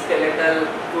have like skeletal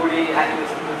 2D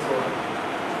animations and so on.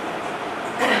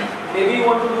 Maybe you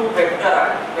want to do vector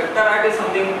art. Vector art is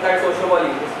something that Socioball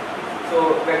uses.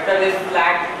 So vector is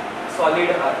flat,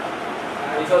 solid art,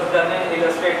 which was done in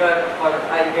Illustrator, or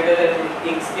I did it in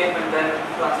Inkscape and then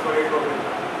transferred it over.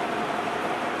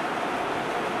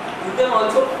 You can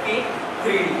also paint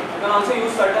 3D. You can also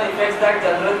use certain effects that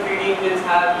general 3D engines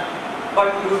have,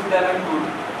 but use them in 2D.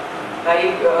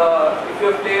 Like if you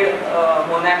have played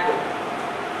Monaco,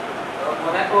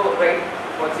 right?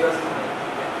 What's yours?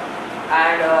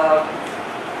 And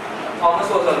Thomas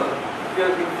was alone. If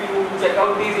you check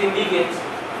out these indie games,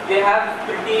 they have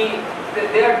pretty,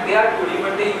 they are 2D,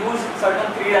 but they use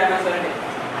certain 3-dimensional techniques,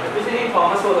 especially in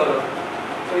Thomas was alone.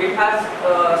 So it has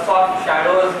soft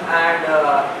shadows and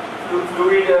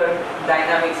fluid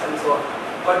dynamics and so on.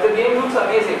 But the game looks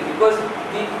amazing because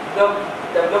the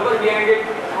developer behind it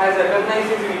has recognized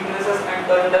its weaknesses and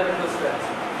turned them into strengths.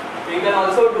 So you can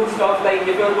also do stuff like,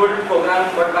 if you're good at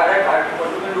programming but bad at art, what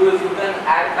you can do is you can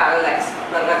add parallax.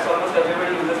 Parallax, almost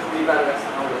everybody uses 2D parallax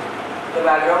nowadays. The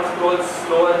background scrolls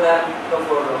slower than the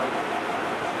foreground.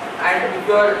 And if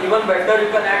you're even better, you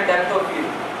can add depth of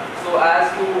field. So as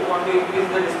you want to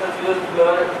increase the distance, you just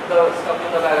blur the stuff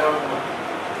in the background more.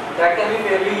 That can be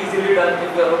fairly easily done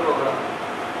if you have a program.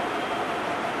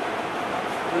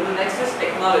 Then the next is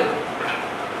technology.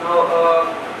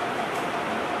 Now,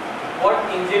 what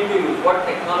engine to use, what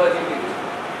technology to use.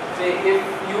 Say if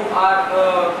you are,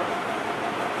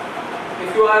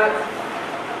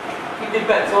 it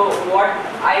depends. So what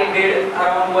I did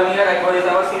around 1 year ago is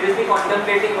I was seriously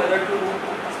contemplating whether to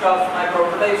stuff my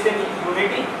prototypes in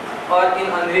Unity or in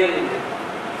Unreal Engine.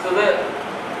 So the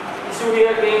issue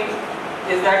here being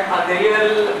is that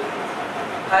Unreal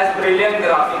has brilliant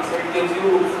graphics. It gives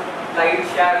you light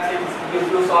shafts, it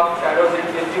gives you soft shadows, it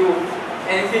gives you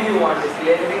anything you want,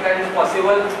 basically anything that is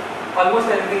possible, almost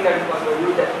anything that is possible.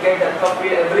 You get depth of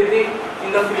field, everything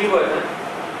in the free version.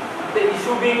 The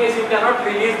issue being is you cannot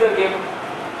release the game,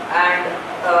 and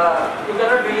you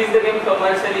cannot release the game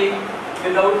commercially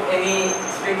without any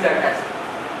strings attached.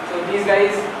 So these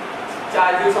guys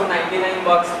charge you some $99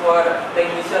 for the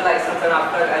initial license, and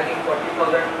after I think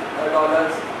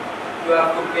 $40,000 you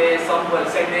have to pay some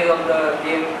percentage of the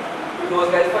game to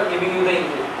those guys for giving you the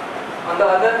engine. On the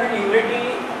other hand,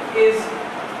 Unity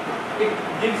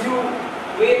gives you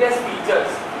way less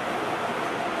features.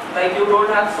 Like you don't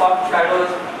have soft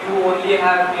shadows, you only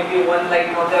have maybe one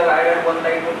light. Now they have added one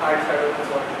light with hard shadows and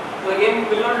so on. So the game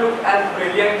will not look as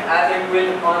brilliant as it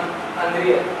will on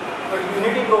Unreal. But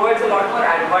Unity provides a lot more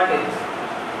advantages.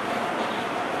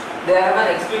 They have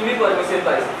an extremely permissive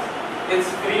license. It's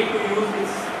free to use,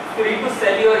 it's free to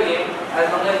sell your game as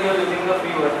long as you are using the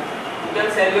free version. You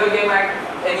can sell your game at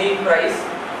any price,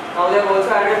 Now they have also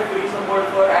added free support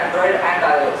for Android and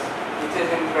iOS, which is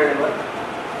incredible.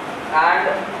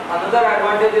 And another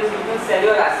advantage is you can sell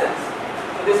your assets.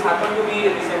 So this happened to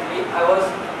me recently. I was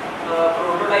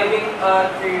prototyping a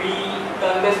 3D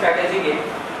turn-based strategy game,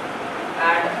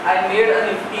 and I made a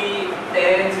nifty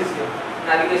terrain system,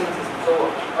 navigation system.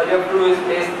 So all you have to do is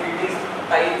place 3D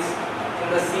tiles in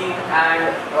the scene,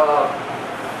 and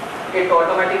it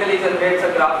automatically generates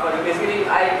a graph for you. Basically,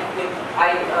 I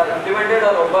implemented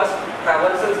a robust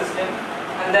traversal system,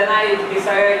 and then I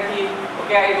decided that,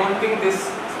 okay, I don't think this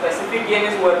specific game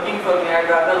is working for me. I'd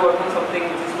rather work on something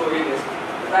which is story based.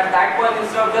 So at that point,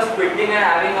 instead of just quitting and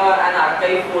having an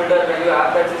archive folder where you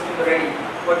have that system ready,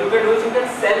 what you can do is you can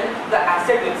sell the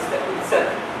asset itself.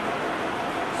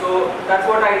 So that's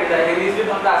what I did. I released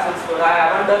it on the asset store. I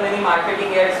haven't done any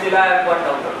marketing yet. Still, I have got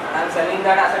download, and I'm selling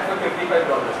that asset for $55.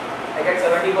 I get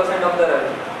 70% of the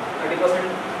revenue.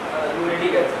 30%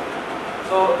 Unity gets it.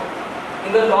 So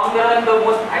in the long run, the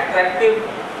most attractive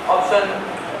option,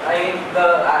 the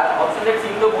option that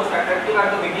seemed the most attractive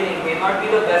at the beginning may not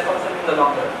be the best option in the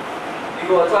long run.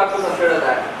 You also have to consider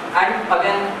that. And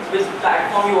again, which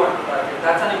platform you want to target.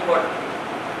 That's an important thing.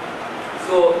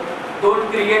 So don't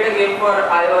create a game for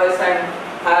iOS and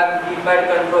have D-pad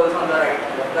controls on the right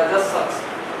hand. That just sucks.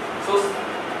 So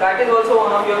that is also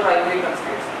one of your primary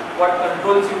constraints. What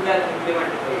controls you can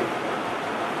implement in the game.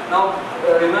 Now,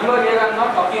 remember here I am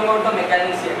not talking about the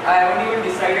mechanics yet. I haven't even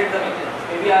decided the mechanics.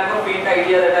 Maybe I have a faint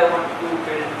idea that I want to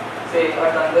build, say, a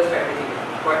turn-based strategy game,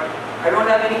 but I don't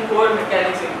have any core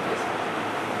mechanics in place.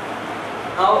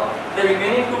 Now, the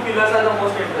remaining two pillars are the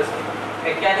most interesting: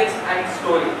 mechanics and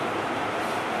story.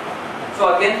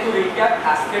 So again, to recap,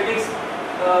 aesthetics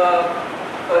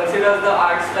considers the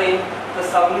art style, the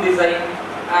sound design,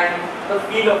 and the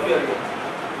feel of your game.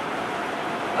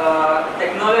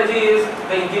 Technology is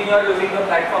the engineer using the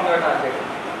platform you are targeting.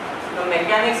 The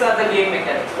mechanics are the game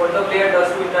mechanics, what the player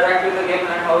does to interact with the game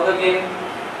and how the game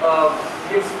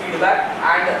gives feedback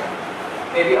and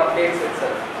maybe updates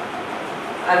itself.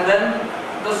 And then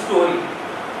the story.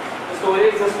 The story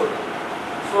is the story.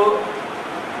 So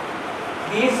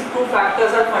these two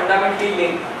factors are fundamentally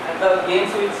linked, and the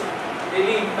games which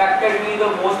really impacted me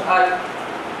the most are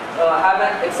have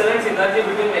an excellent synergy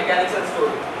between mechanics and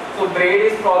story. So Braid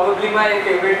is probably my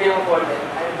favorite game of all time,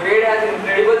 and Braid has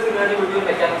incredible synergy between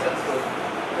mechanics and story.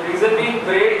 The reason being,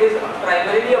 Braid is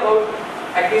primarily about,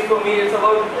 at least for me, it's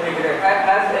about regret.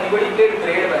 Has anybody played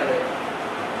Braid by the way?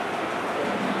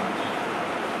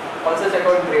 Also check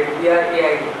out Braid,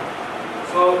 B-R-A-I-D.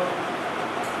 So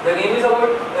the game is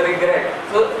about regret.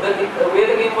 So the way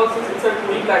the game works is it's a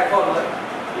 2D platformer.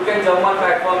 You can jump on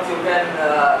platforms, you can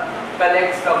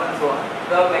collect stuff and so on.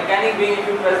 The mechanic being, if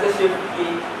you press the shift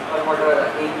key or whatever,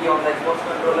 A key on the Xbox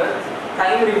controller,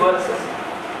 time reverses.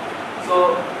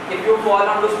 So if you fall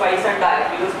onto spikes and die,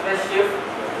 you just press shift,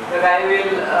 the guy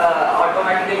will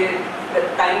automatically, the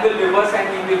time will reverse and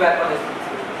he will be back on his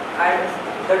feet. And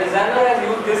the designer has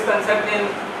used this concept in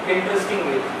interesting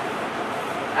ways.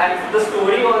 And the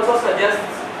story also suggests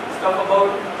stuff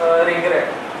about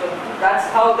regret. So that's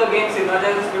how the game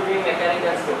synergizes between mechanic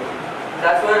and story.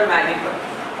 That's where magic comes.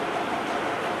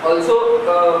 Also,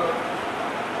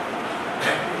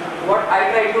 what I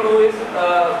try to do is,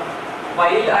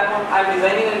 while I'm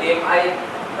designing a game, I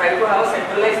try to have a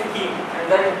centralized theme and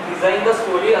then design the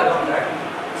story around that.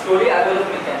 Story as well as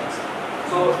mechanics.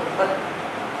 So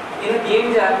in a game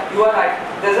jam,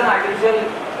 there's an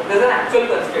actual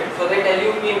constraint. So they tell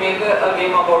you, we make a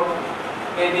game about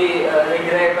maybe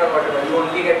regret or whatever, you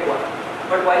only get one.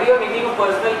 But while you are making a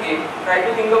personal game, try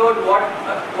to think about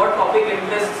what topic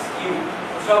interests you.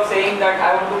 Instead of saying that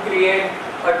I want to create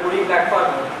a 2D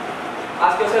platformer,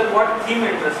 ask yourself what theme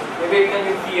interests you. Maybe it can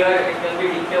be fear, it can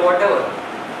be decay, whatever.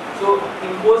 So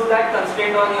impose that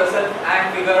constraint on yourself and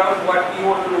figure out what you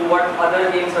want to do, what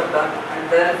other games have done, and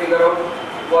then figure out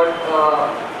what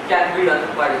can be done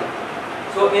by you.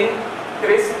 So in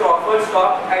Chris Crawford's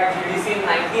talk at GDC in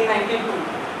 1992,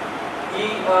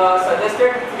 he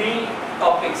suggested 3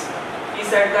 topics. He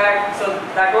said that, so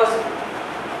that was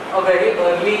a very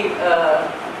early,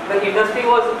 the industry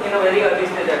was in a very early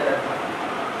stage at that point.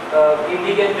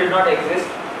 Indie games did not exist,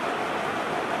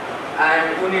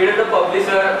 and you needed a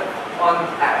publisher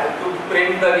to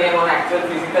print the game on actual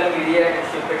physical media and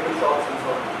ship it to shops and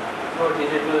so on. No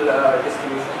digital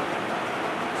distribution.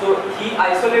 So he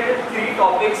isolated 3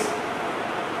 topics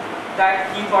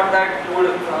that he thought that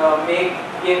would make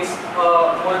games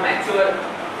more mature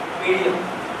medium.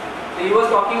 So he was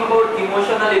talking about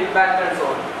emotional impact and so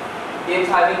on. Games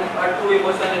having a true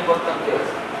emotional impact on players.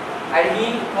 And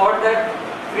he thought that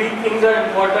 3 things are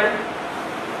important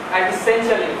and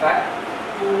essential in fact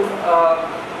to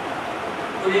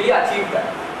really achieve that.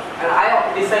 And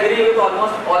I disagree with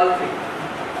almost all three.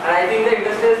 And I think the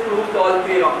industry has proved all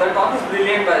three wrong. The talk is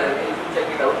brilliant, by the way, you should check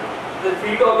it out. The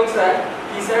three topics are,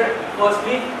 he said,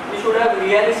 firstly, we should have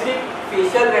realistic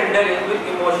facial rendering with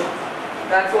emotions.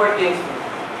 That's what games do.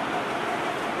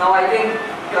 Now I think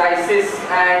Crisis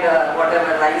and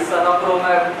whatever, Rise, Son of Rome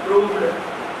have proved,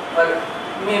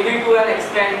 maybe to an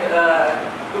extent,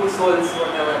 Two Souls,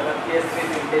 whatever, the PS3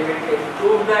 thing, David Cage,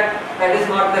 proved that that is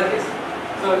not the case.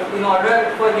 So in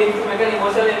order for games to make an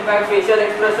emotional impact, facial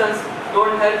expressions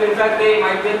don't help. In fact, they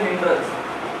might be a hindrance.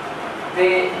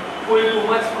 They pull too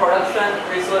much production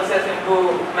resources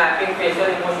into mapping facial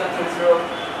emotions instead of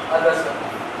other stuff.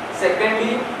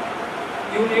 Secondly,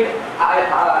 you need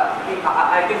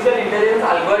artificial intelligence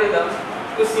algorithms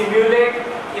to simulate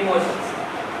emotions.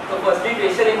 So firstly,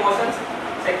 facial emotions.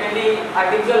 Secondly,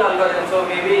 artificial algorithms. So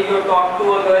maybe you talk to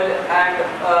a girl and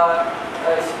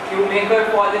you make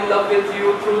her fall in love with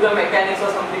you through the mechanics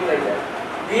or something like that.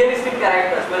 Realistic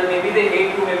characters, well, maybe they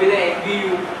hate you, maybe they envy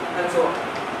you, and so on.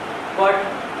 But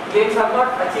games have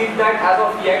not achieved that as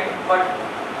of yet. But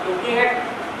looking at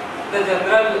the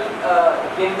general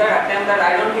games that attempt that,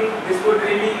 I don't think this would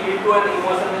really lead to an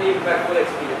emotionally impactful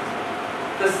experience.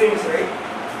 The Sims, right?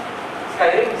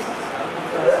 Skyrim.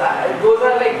 Those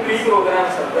are like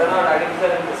pre-programs, they're not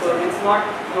artificial, so it's not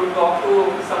you talk to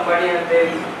somebody and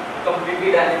they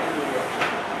completely dynamic to it.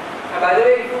 And by the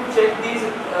way, if you check these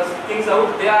things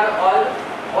out, they are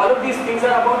all of these things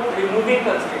are about removing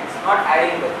constraints, not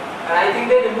adding them. And I think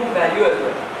they remove value as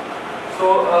well. So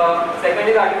second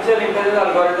is artificial intelligence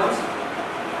algorithms.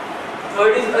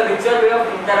 Third is a richer way of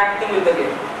interacting with the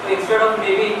game. So instead of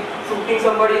maybe shooting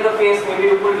somebody in the face,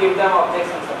 maybe you could give them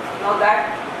objects and stuff. Now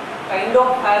that kind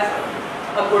of has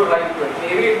a good vibe to it.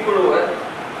 Maybe it could work.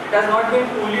 It has not been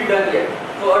fully done yet.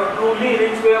 So a truly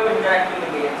rich way of interacting in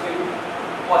the game. So you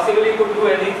possibly could do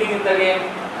anything in the game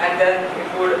and then it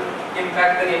would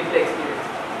impact the gameplay experience.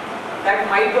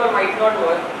 That might or might not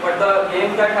work, but the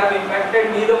games that have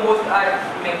impacted me the most are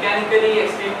mechanically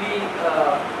extremely,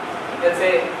 let's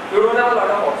say, you don't have a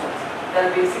lot of options. They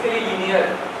are basically linear.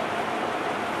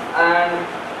 And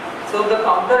so the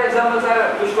counter examples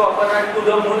I wish to offer are To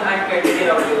the Moon and Kentucky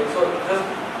Route Zero. So just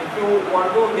if you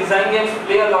want to design games,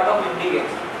 play a lot of indie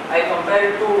games. I compare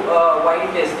it to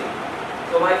wine tasting.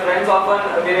 So my friends often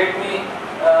berate me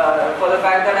for the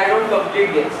fact that I don't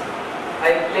complete games.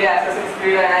 I play Assassin's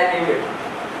Creed and I leave it.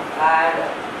 And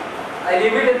I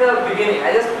leave it in the beginning.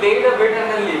 I just play it a bit and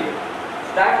then leave it.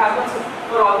 That happens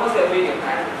for almost every game.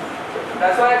 And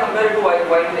that's why I compare it to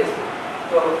wine tasting.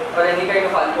 So, or any kind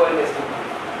of alcohol tasting.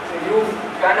 You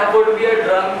can't afford to be a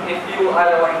drunk if you are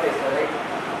a wine taster, right?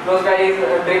 Those guys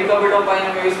drink a bit of wine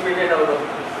and maybe spit it out of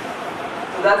it.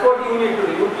 So that's what you need to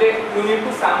do. You need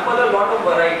to sample a lot of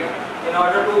variety in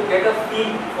order to get a feel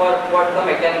for what the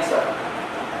mechanics are.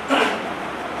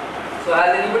 So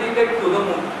has anybody played To the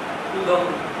Moon? To the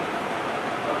Moon.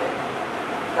 Okay.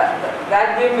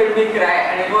 That game made me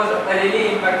cry and it was a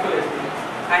really impactful experience.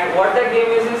 And what that game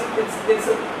is it's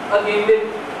a game with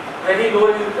very low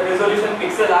resolution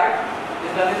pixel art.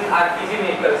 It's done in RPG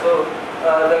Maker. So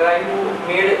the guy who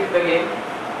made the game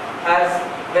has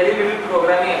very little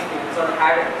programming experience or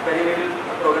had very little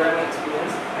programming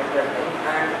experience at that time.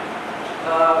 And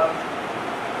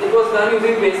it was done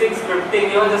using basic scripting.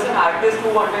 He was just an artist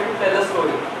who wanted to tell a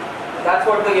story. That's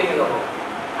what the game is about.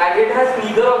 And it has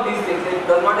neither of these things. It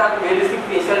does not have realistic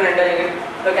facial rendering.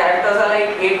 The characters are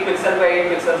like 8 pixels by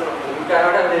 8 pixels. You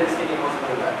cannot have realistic emotion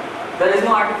with that. There is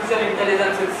no artificial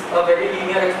intelligence, it's a very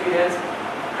linear experience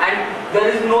and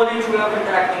there is no rich way of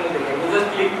interacting with the game. You just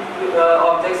click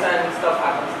objects and stuff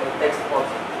happens, like text pops.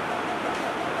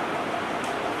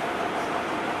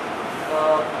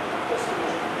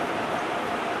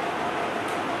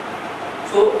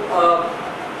 So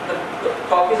the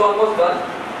talk is almost done.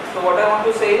 So what I want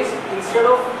to say is, instead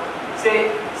of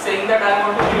saying that I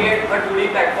want to create a 2D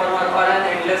platformer or an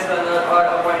endless runner or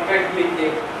a pointed click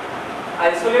game,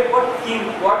 isolate what theme,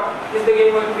 what is the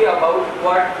game going to be about,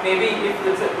 what maybe if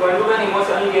it's going to be an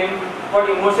emotional game, what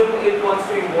emotion it wants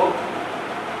to invoke,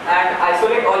 and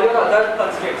isolate all your other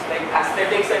constraints like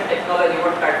aesthetics and technology,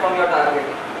 what platform you are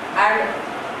targeting, and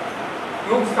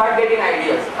you start getting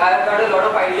ideas. I have got a lot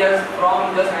of ideas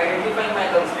from just identifying my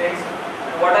constraints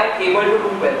and what I am able to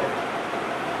do well.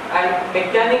 And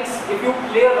mechanics, if you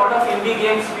play a lot of indie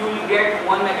games, you will get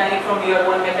one mechanic from here,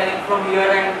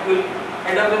 and you will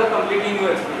end up with a completely new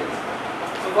experience.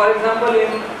 So for example,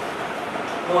 in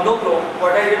Monochrome,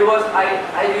 what I did was,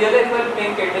 I realized while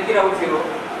playing Kentucky Route Zero,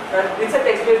 that it's a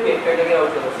text-based game, Kentucky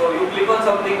Route Zero. So you click on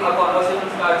something, a conversation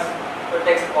starts, the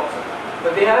text pops up.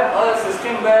 But they have a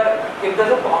system where if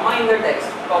there's a comma in the text,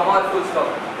 comma or full stop,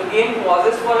 the game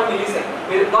pauses for a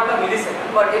millisecond. Not a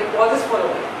millisecond, but it pauses for a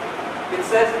while. It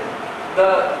says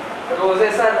the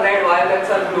roses are red, violets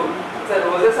are blue. It says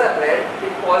roses are red,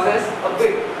 it pauses a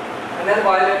bit, and then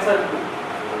violets are blue.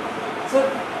 So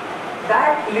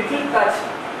that little touch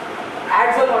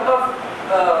adds a lot of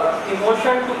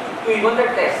emotion to even the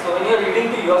text. So when you're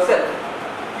reading to yourself,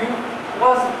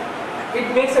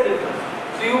 it makes a difference.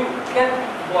 So you can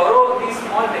borrow these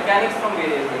small mechanics from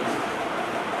various things.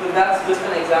 So that's just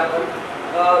an example.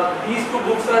 These two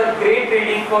books are great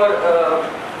reading for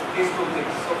these two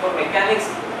things. So for mechanics,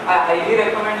 I highly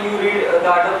recommend you read The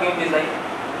Art of Game Design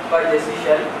by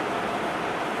Joshi.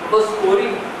 For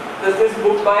story, there's this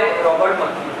book by Robert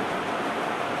McKee.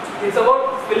 It's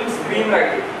about film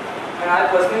screenwriting. And I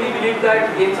personally believe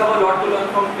that games have a lot to learn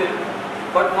from film,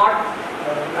 but not,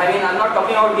 I'm not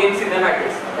talking about game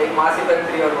cinematics, like Mass Effect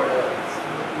 3 or whatever.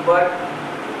 But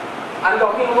I'm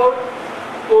talking about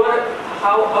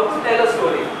how to tell a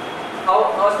story, how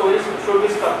a story should be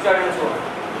structured and so on.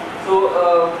 So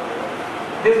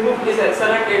this book is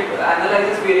excellent. It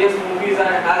analyzes various movies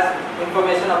and has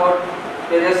information about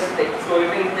various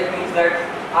storytelling techniques that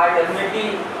are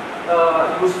definitely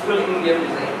useful in game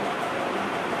design.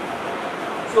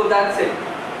 So that's it.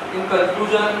 In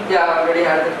conclusion, I already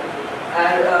had the conclusion.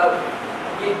 And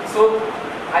so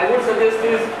I would suggest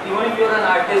is, even if you're an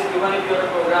artist, even if you're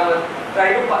a programmer,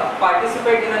 try to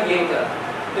participate in a game jam.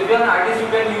 So if you're an artist,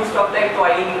 you can use stuff like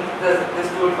Twine,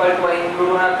 this tool called Twine.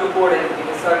 You don't have to code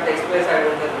anything. It's a text-based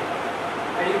adventure.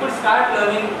 And you could start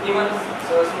learning even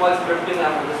small scripting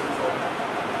languages and so on.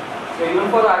 So even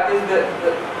for artists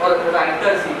or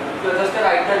writers, even if you're just a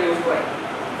writer, use Twine.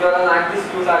 If you're an artist,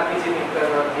 use RPG Maker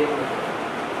or Game Maker.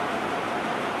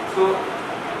 So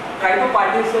try to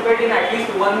participate in at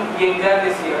least one game jam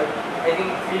this year. I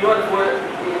think 3 or 4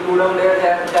 Dhoom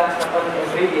jams happen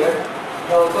every year.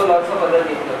 There are also lots of other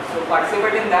game jams. So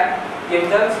participate in that. Game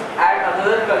jams add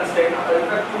another constraint, in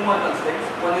fact 2 more constraints.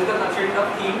 One is the constraint of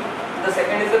theme, the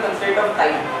second is the constraint of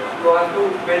time. You have to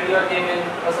build your game in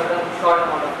a certain short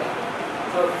amount of time.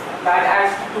 So that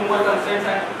adds 2 more constraints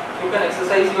and you can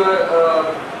exercise your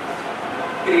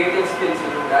creative skills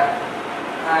using that.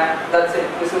 And that's it.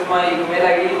 This is my email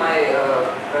ID, my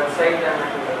website and my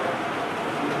Twitter.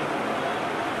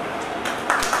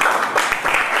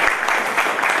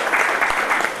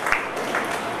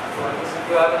 So if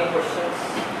you have any questions.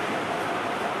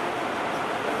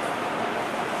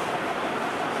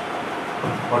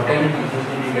 What kind of users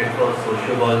did you get for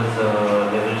Sociable's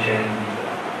level sharing?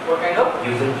 What kind of?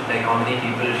 Users, like how many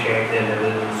people shared their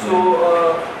levels? So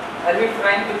I'll be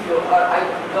frank with you.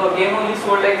 The game only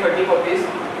sold like 30 copies.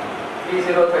 30.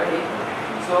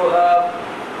 So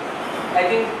I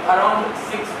think around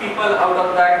 6 people out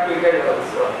of that tweeted levels.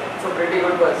 So it's a pretty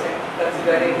good percent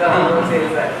considering the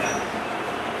sales that.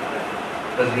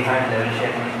 Because we had level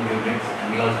sharing in units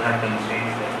and we also had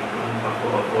constraints that we couldn't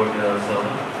afford the server.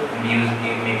 And we used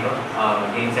Game Maker,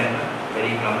 Game Center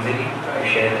very clumsily to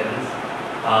share levels.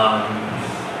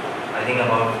 I think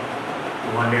about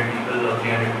 200 people or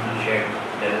 300 people shared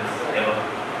levels ever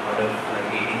out of like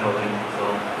 80,000. So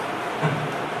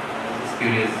I'm just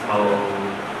curious how.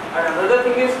 And another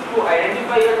thing is to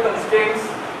identify your constraints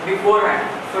beforehand.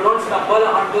 So don't stumble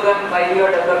onto them while you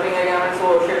are developing a game and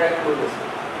so, oh shit, I can do this.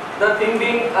 The thing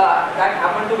being, that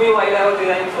happened to me while I was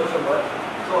designing Sociable.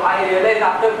 So I realized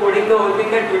after coding the whole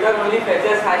thing that Twitter only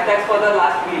fetches hashtags for the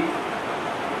last week.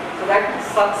 So that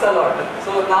sucks a lot.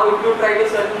 So now if you try to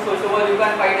search in Sociable, you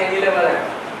can find any level at.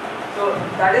 So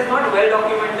that is not well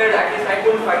documented, at least I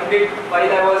couldn't find it while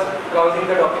I was browsing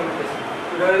the documentation.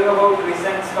 Learning about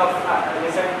recent stuff,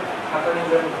 recent happenings.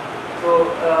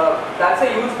 So that's a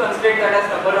huge constraint that I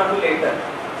stumbled onto later.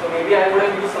 So maybe I would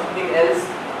have used something else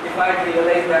if I had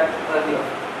realized that earlier.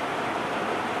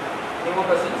 Any more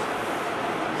questions?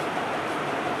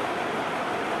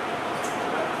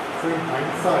 So in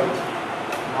hindsight,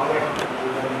 now that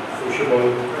you've done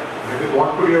Sociable, maybe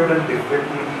what could you have done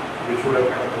differently which would have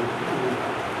kind of helped you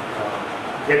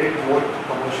get it more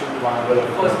commercially viable?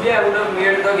 Firstly, I would have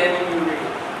made the game in Unity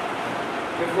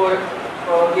before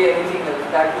probably anything else.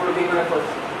 That would be my first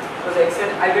thing. Because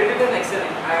I built it in Excel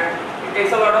and it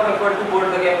takes a lot of effort to port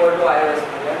the game over to iOS.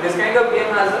 And this kind of game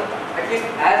has at least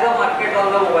has a market on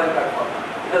the mobile platform.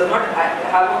 It does not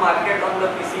have a market on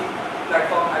the PC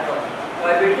platform at all. So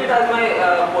I built it as my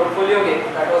portfolio game.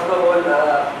 That was the whole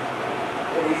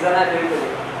reason I built the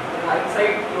game. In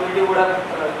hindsight, Unity would have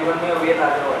given me a way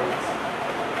larger audience.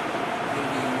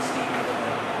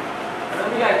 I don't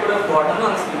think I could have gotten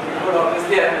on Steam. It would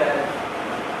obviously have.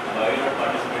 Why are you not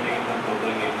participating in the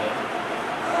global game jam?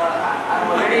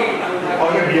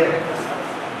 call him here.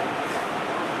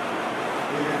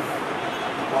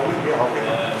 Call him here, how can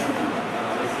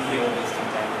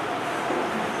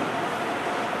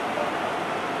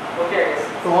Okay, I guess.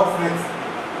 So what's next?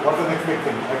 What's the next big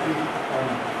thing? Actually,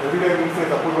 every day we say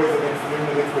Apoorav is the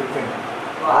next big thing.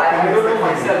 I don't know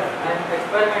myself. I'm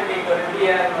experimenting.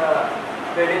 Currently, I'm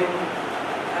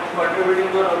contributing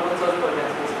to an open source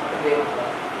project. It's not a game of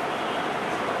that.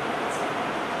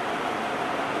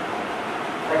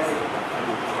 That's it.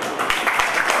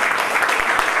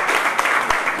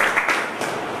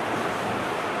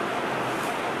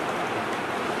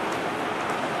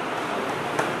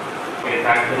 Okay,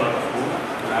 thanks a lot.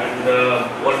 And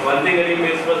one thing that he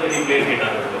missed was that he plays guitar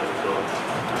as well.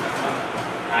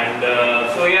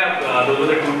 Those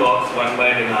were the two talks, one by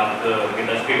Ninad, the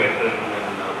industry veteran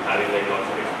and having like lots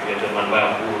of experience, and one by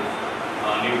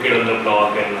Apoorav, new kid on the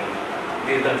block, and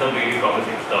he's done some really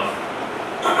promising stuff.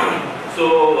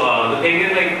 The thing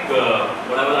is, like,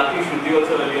 what I was asking Shruti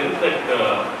also earlier is that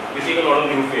we're seeing a lot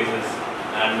of new faces,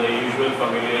 and the usual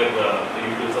familiar, the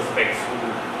usual suspects who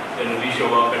generally show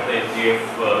up at the NGF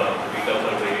meetups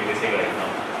are really missing right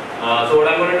now. So what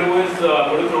I'm going to do is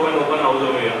I'm going to throw an open house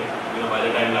over here. By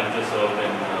the time lunch is served,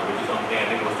 and which is something I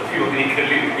think most of you are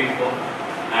eagerly looking for.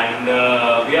 And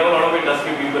we have a lot of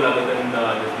industry people other than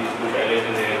just these two. Chayya is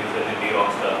here, who's an indie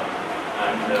rockstar,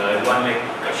 and won like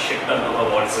a shit ton of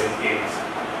awards for his games,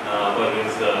 for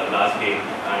his last game.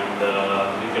 And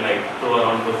you can like throw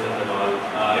around questions and all.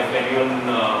 If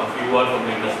anyone of you are from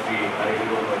the industry, I really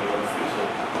don't know anyone of you, so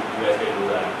you guys can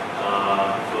do that.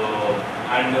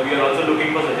 And we are also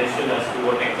looking for suggestions as to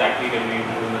what exactly can we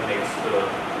do in the next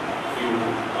few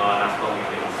NASCAR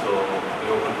meetings, so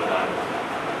we're open for that.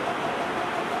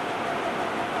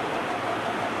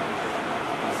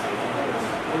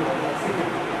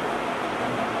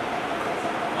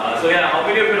 How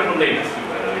many of you are from the industry,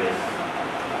 by the way?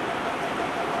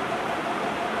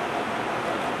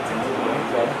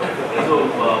 So,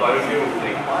 why don't you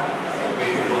think?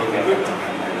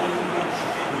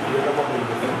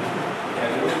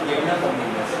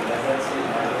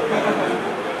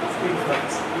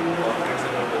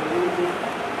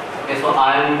 Okay, so I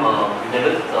am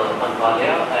Nivit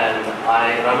Panpalia, and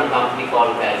I run a company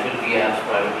called Casualty Apps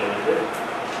Private Limited.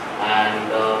 And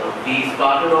we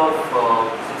started off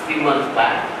 16 months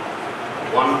back,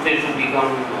 wanted to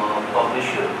become a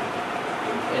publisher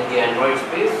in the Android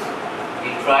space. We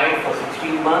tried for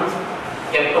 16 months,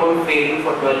 kept on failing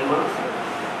for 12 months.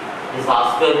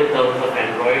 Disaster in terms of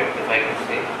Android, if I could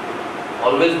say.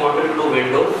 Always wanted to do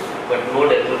Windows, but no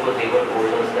developers ever told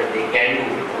us that they can do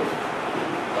Windows.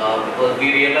 Because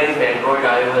we realized Android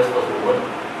iOS was over,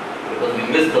 because we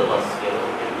missed the bus,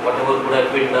 whatever could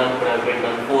have been done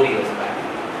 4 years back.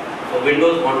 So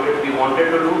Windows we wanted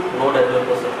to do, no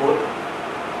developer support.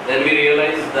 Then we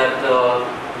realized that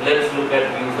let's look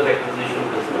at user acquisition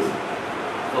business.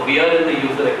 So we are in the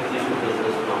user acquisition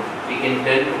business now. We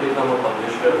intend to become a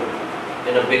publisher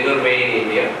in a bigger way in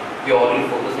India, purely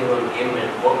focusing on game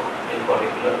network in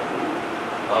particular.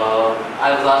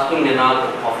 I was asking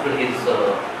Ninad after his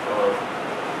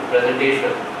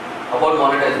presentation about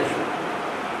monetization.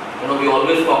 We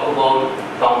always talk about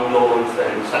downloads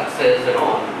and success and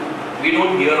all. We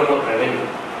don't hear about revenue.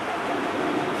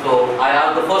 So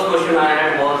the first question I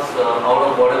had was, out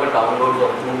of whatever downloads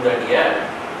of Dhoom that he had,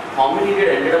 how many did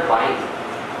ended up buying?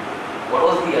 What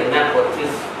was the in-app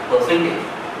purchase percentage?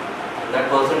 And that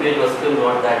percentage was still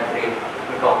not that great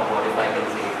to talk about, if I can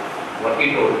say what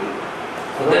he told me.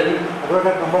 So then,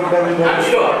 I'm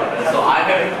sure. So I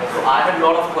had a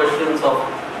lot of questions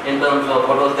in terms of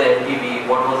what was the LTV,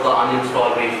 what was the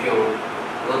uninstall ratio.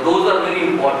 So those are very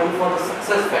important for the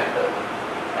success factor.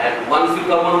 And once you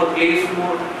come on the Play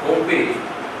Store homepage,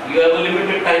 you have a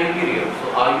limited time period. So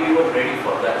are you even ready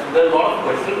for that? So there are a lot of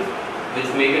questions which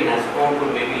maybe NASCOM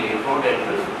could maybe later on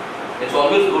address. It's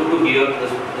always good to hear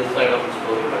this side of the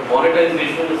story. But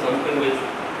monetization is something which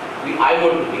I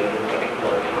want to hear in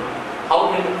particular. How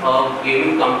can a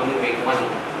gaming company make money?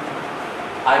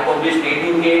 I published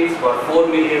 18 games, got 4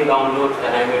 million downloads,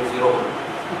 and I made 0 money.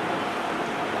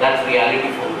 That's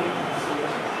reality for me.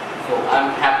 So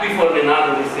I'm happy for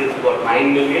Ninad when he says he got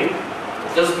 9 million.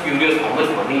 Just curious how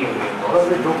much money you made. That was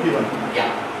the Joshi one.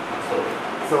 Yeah.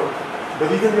 So the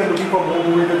reason we are looking for more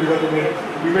movies is because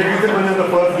we made recent money in the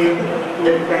first game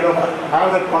to kind of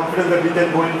have that confidence that we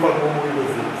can go in for more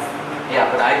movies. Yeah,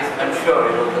 but I'm sure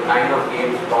the kind of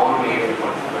games Dawn made in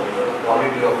particular, the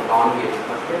quality of Dawn games.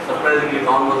 Surprisingly,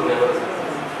 Dawn was never a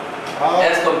success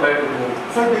as compared to Dhoom.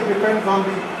 So it depends on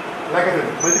like I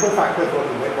said, multiple factors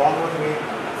also. Like Dawn was made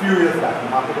few years back, and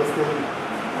market was still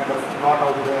kind of not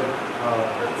out there.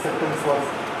 Acceptance was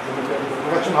the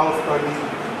production house early,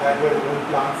 had their own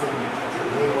plants in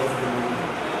university.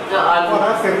 Yeah, For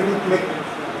us, everything clicked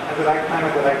at the right time,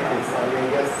 at the right place. I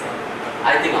mean, yes,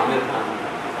 I think Amir Khan.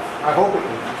 I hope it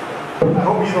will. I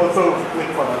hope he's also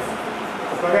clicked for us.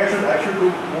 So maybe I should do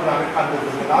more Amir Khan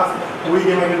business. The last movie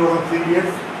game I did was on 3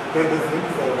 years, then this thing,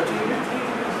 so.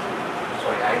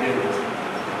 Sorry, I didn't know.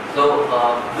 So,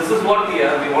 this is what we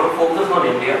are. We want to focus on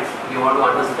India. We want to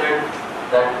understand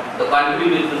that the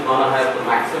country which is going to have the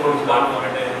maximum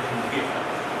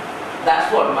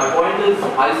That's what my point is.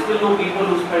 I still know people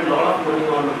who spend a lot of money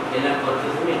on in-app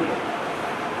purchase in India.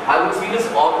 I would see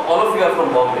this, all of you are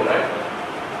from Bombay, right?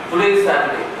 Today is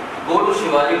Saturday. Go to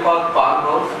Shivaji Park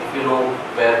House, if you know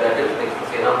where that is, next to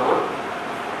Sena Bhavan.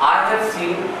 I have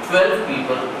seen 12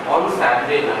 people on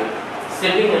Saturday night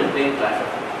sitting and playing Clash of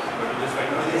Clans.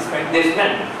 They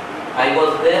spend. I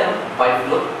was there by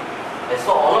floor. I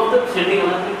saw all of them sitting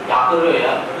and I think, kya kar rahe ho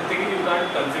yaar? But the thing is, you can't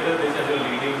consider this as a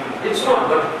leading. It's not,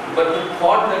 but the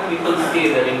thought that people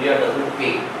say that India doesn't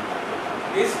pay.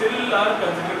 They still are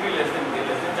considerably less than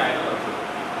China also.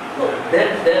 No,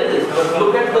 there is. But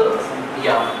look at the,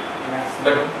 yeah.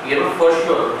 But you know, for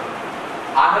sure,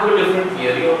 I have a different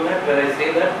theory on that where I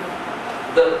say that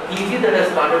the TG that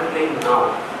has started playing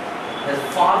now has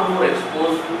far more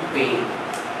exposed to pain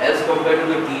as compared to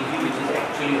the TG which is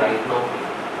actually right now playing.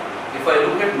 If I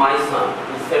look at my son,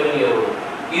 who's 7-year-old,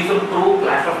 he's a pro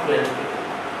Clash of Clans player.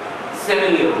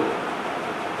 7-year-old.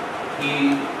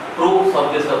 He pro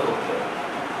Subway Surfer player.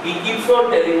 He keeps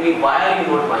on telling me, why are you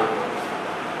not buying ones?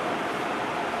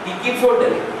 He keeps on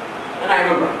telling me, and I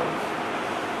don't buy ones.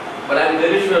 But I'm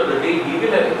very sure the day he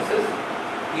will have access,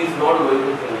 he's not going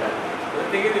to think that. The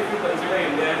thing is, if you consider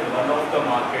India as one of the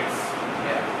markets,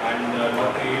 and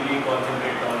not really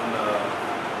concentrate on,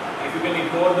 if you can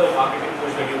ignore the marketing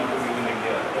push that you want to do in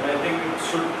India, then I think it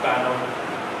should pan out.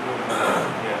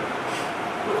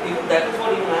 Even that is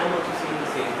what even I am also seeing the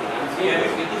same thing. I'm saying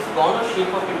it is going to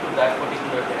shape up into that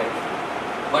particular direction.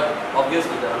 But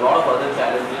obviously there are a lot of other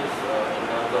challenges in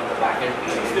terms of the back end.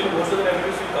 Still, most of the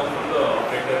revenue still come from the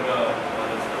operator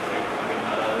stuff, right? I mean,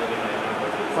 rather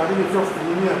than So I think if your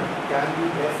premium can be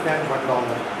less than $1,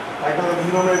 right now the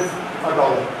minimum is $1.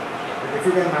 But if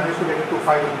you can manage to get it to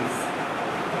 5 rupees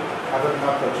as a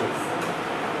in-app purchase,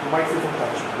 you might see some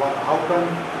touch. How come,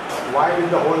 why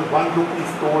did the whole 1 rupee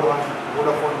store on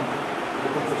Vodafone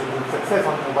become such a huge success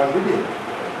on mobile video?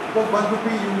 Because 1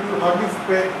 rupee you hardly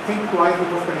think twice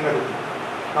before spending a rupee.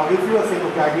 Now if you are saying,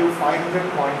 okay, I give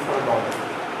 500 coins for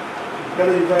 $1, tell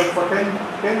you guys for 10,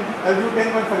 I'll give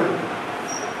 10 coins for a rupee.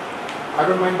 I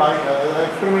don't mind buying, I'll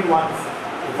experiment once.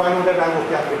 If I know that I'm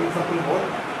getting something more,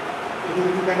 it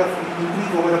will kind of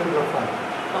increase over a period of time.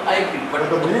 No, I agree, but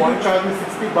the minute you charge me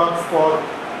 $60 for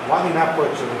one in-app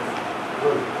purchase,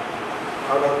 good.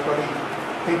 I would have probably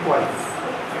think twice.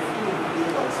 50 rupees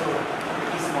is also a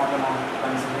pretty small amount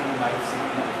considering life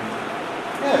saving.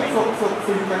 Yeah,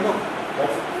 so you kind of,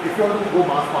 if you want to go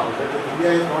mass market, right?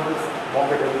 India is not just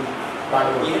Bombay, Delhi,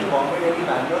 Bangalore. Even Bombay, Delhi,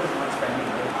 Bangalore is not spending.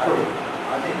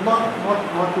 Are they not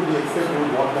to the extent you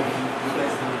would want them to.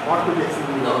 Not to the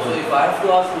extent you would No, want so them. if I have to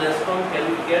ask Nescom, can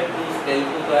we get those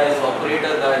telco guys,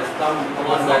 operator guys, come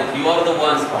on guys, you are the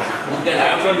ones who can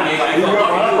actually make it.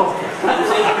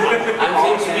 I'm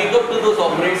saying speak up to those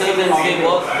operators and say,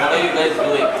 boss, what are you guys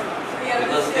doing?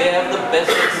 Because they have the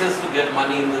best access to get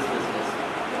money in this business.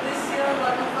 This year,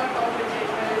 one of our top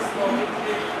achievers is working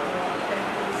with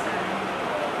temples and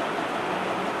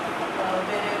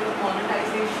wherever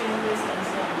monetization is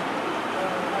concerned,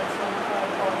 that's one of our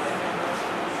top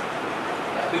industries.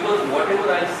 Because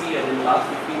whatever I see, and in the last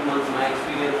 15 months, my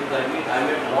experience is I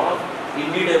met a lot of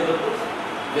indie developers,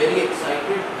 very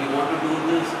excited, we want to do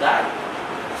this, that.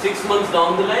 6 months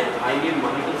down the line, I need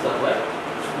money to survive,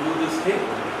 to do this thing.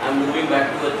 I'm moving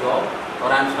back to a job, or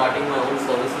I'm starting my own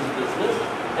services business,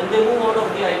 and they move out of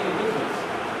the IT business.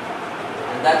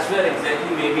 And that's where exactly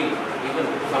maybe even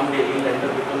someday he'll end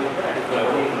up becoming that.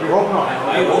 We hope not.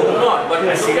 I hope not, but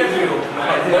look at you.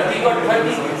 But he got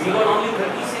 30, he got only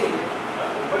 30 sales.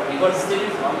 He got still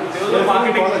his there was a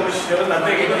marketing push, there was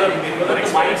nothing, it was but an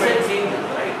the mindset changes,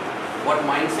 right? What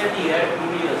mindset he had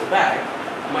 2 years back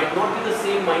might not be the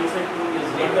same mindset 2 years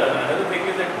But later. another thing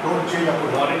is that Don't change up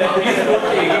with million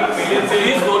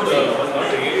Please don't change. was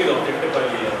not really the objective while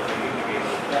making the game.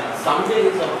 Someday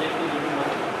his objective will be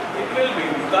money. It will be.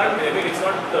 You can't. I mean, it's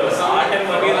not art and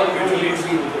money are mutually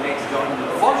exclusive. the next job?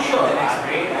 For sure. The next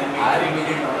grade and make $3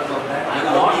 million of that. I'm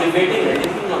not debating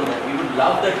anything on that. We would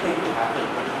love that thing to happen.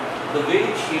 But the way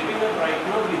it's shaping up right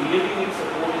now, we really need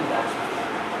support in that space.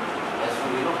 As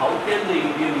to, how can the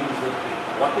Indian user pay?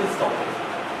 What is stopping?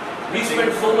 We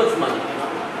spend so much money,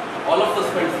 all of us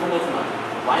spend so much money.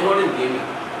 Why not in gaming?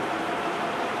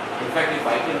 In fact, if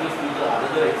I can just use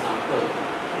another example,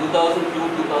 2002,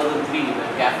 2003, when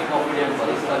Cafe Coffee Day and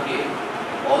Barista came,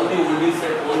 all the oldies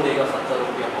said, "Oh, dega 70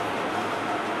 rupiya coffee."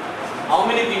 How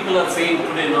many people are saying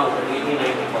today now that 80,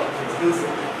 90 bucks?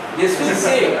 They still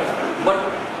say, but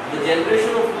the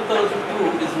generation of 2002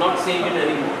 is not saying it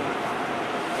anymore.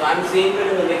 So I'm saying that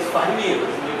in the next 5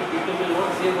 years, maybe people will not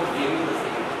say about gaming the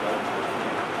same.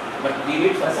 But we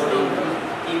need support.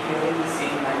 Keep hearing the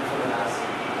same line for the last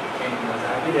 10 years.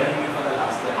 I've been hearing it for the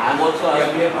last 10 years. I'm also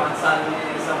अगले 5 साल में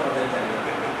सब बदल जाएगा.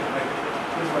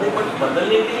 But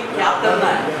बदलने के लिए क्या करना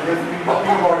है?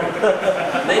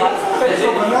 नहीं,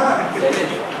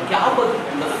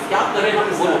 क्या करें हम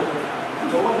बोलो?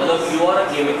 मतलब you are a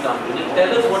gaming company.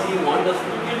 Tell us what you want us to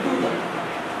do. We'll do that.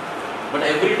 But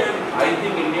every time I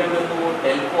think India में तो वो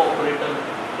telco operator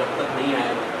जब तक नहीं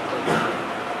आएगा.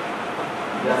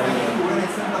 To an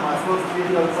extent, the Maslow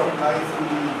scale also applies to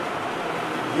the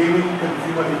gaming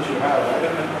consumer which you have.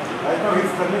 Right now, he's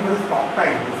struggling with his talk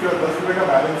time. If you are 10 रुपए का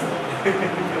balance,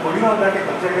 थोड़ी ना होता है कि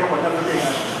बच्चे के 50 रुपए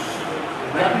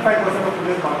 95% of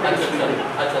today's market.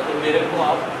 अच्छा तो मेरे को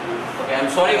आप okay, I'm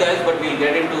sorry guys, but we'll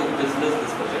get into business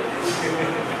discussion.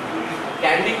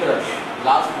 Candy Crush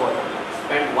last quarter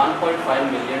spent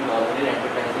 $1.5 million in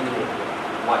advertising in India.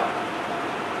 Why?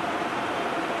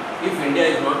 If India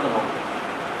is not the market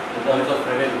in terms of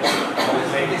revenue,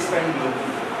 They spend globally.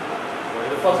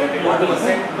 forget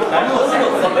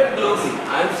globally.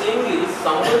 I'm saying is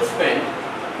someone spent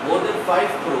more than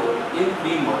 5 crore in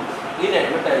 3 months in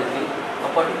advertising a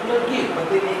particular game. But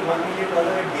they make $1 million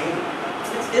a day.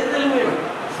 It's irrelevant.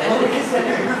 No, it is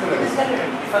relevant. It is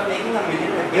relevant. If I'm making $1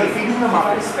 million a day, You're feeding the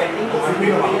market. if I'm spending $100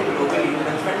 million globally,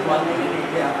 then spending $1 million in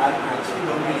India, I actually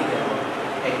don't really care about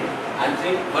it. I'm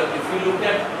saying, but if you look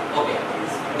at, okay,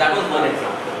 that was one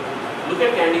example. Look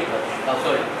at Candy Crush,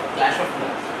 Clash of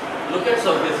Clans. Look at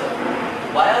Subway Surfer.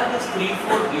 Why are these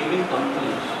 3-4 gaming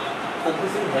companies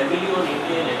focusing heavily on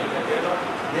India and America?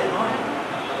 They're not.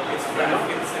 It's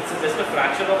just a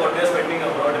fraction of what they're spending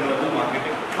abroad in local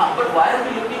marketing. But why are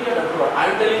we looking at abroad?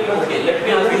 I'm telling you, okay, let me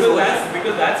ask this question.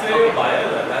 Because that's where your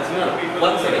buyers are. That's where the people.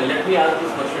 One second, let me ask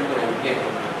this question to MK.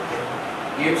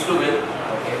 Games to win,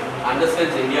 okay,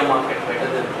 understands India market better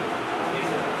than me.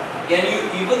 Can you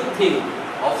even think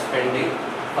of spending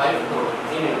 5 crore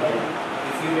in India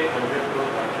if you make 100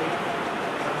 crore country?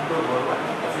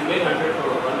 If you make 100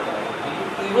 crore one country,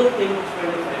 do you even think of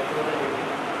spending 5 crore in India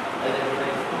as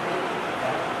advertising?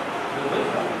 You will?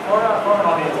 For an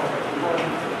audience.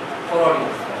 For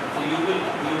audience. So you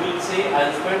will say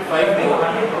I'll spend 5 crore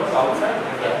outside.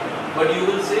 Yeah. But you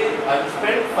will say I'll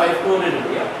spend 5 crore in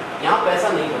India. यहाँ पैसा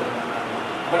नहीं बनेगा.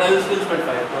 But I will still spend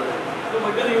 5 crore. So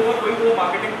because you are going to the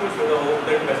marketing push with the hope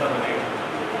that पैसा बनेगा.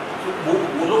 So वो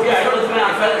लोग क्या है उसमें if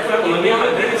I'm earning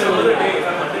 100 crores a day, if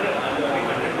I'm earning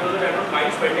 100 crores a day, I don't mind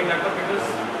spending that much because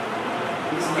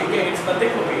it's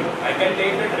nothing for me. I can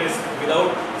take that risk without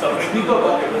suffering. Deeper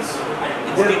pockets.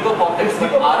 It's deeper pockets.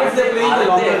 But aren't they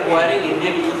acquiring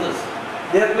Indian users?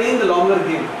 They are playing the longer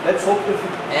game. Let's hope if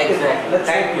Exactly.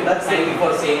 Thank you. Thank you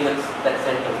for saying that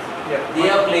sentence. Yeah. They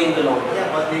are playing the longer. Yeah,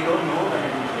 but they don't know that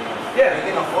it is playing. Yeah. They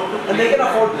can afford to play. And they can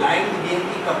afford to. Blind game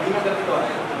की कभी ना कभी तो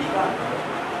आएगा. We can't.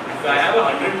 If I have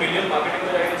 100 million marketing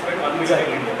budget, I can spend 1 million in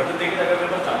India. But the thing is, अगर मेरे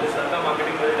पास 40 लाख का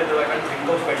marketing budget है, तो I can't think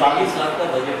of spending. 40 lakh का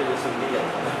budget है उसमें नहीं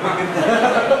जाता.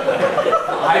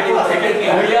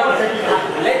 India,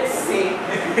 let's see.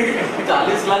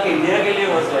 40 lakh India के लिए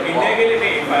was like. इंडिया के लिए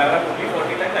नहीं. If I have only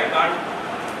 40 lakhs, I can't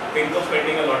think of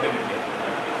spending a lot in India.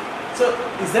 So,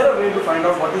 is there a way to find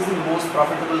out what is the most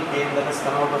profitable game that has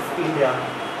come out of India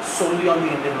solely on the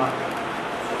Indian market?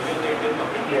 Only on the Indian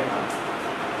market. Yeah.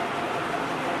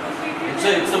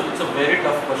 It's a very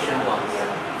tough question to answer.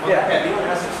 Yeah. Everyone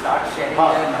has to start sharing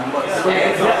their numbers.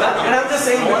 Yeah. And I'm just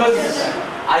saying because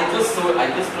I just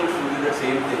told Shuri the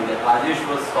same thing that Rajesh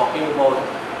was talking about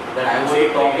that I want to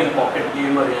talk in pocket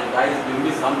gamer and guys give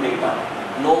me some data.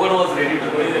 No one was ready to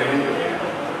give revenue data.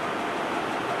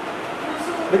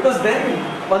 Because then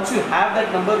once you have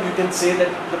that number, you can say that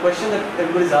the question that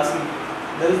everybody is asking,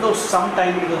 there is no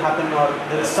sometime it will happen or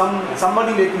there is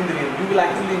somebody making the game. You will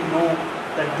actually know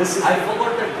that this is I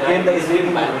forgot that guy game that is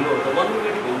making Bangalore, the one who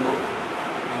made Dhoom.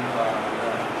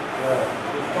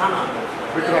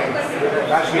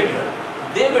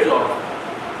 They made a lot of.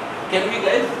 Can we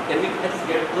guys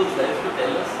get those guys to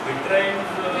tell us?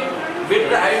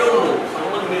 Bitra, I don't know.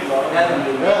 Someone made a lot of.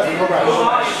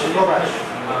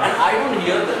 And I don't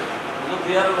hear them. Because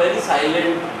they are very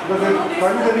silent. Because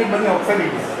they make money outside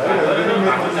India, right?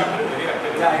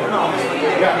 Yeah, I don't know how much money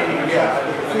they make in India.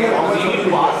 We need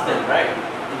to ask them, right?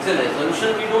 It's an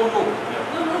assumption, we don't know.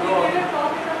 No, we made a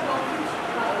talk in our conference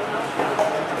last year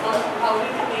on how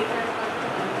did we make that happen.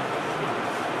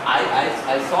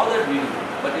 I saw that video,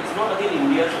 but it's not again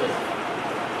India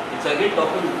specific. It's again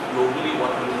talking globally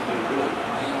what we will do.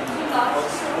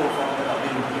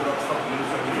 Europe for games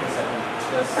 24/7,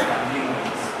 just gambling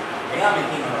movies. They are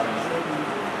making a lot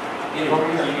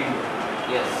of money.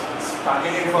 Yes. It's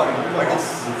targeted for it, but it's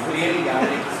really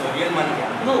gambling, so real money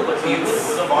gambling. No, but so even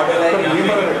it's borderline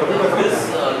gambling.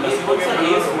 this what's the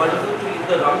Ace 1, 2, 3,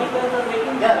 the rummy guys are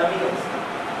making? Yeah, rummy guys.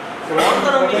 So all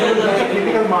the rummy guys are making.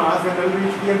 Critical mass and they'll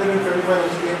reach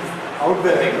 375 games out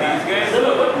there. These guys,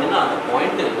 No, but Nina, the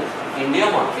point is, India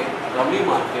market, rummy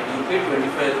market, you pay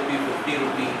 25 rupee, 50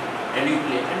 rupee, and you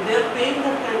play, and they are paying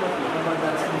that kind of money. But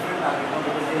that's a different target, no?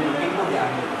 Because they're looking to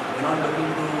gamble. They're not looking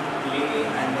to play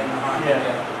and then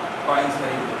coins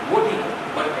very good. वो ठीक है,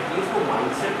 but at least वो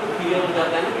mindset तो clear हो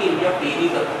जाता है ना कि India pay नहीं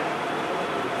करता.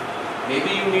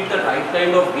 Maybe you need the right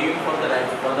kind of game for the right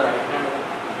kind of.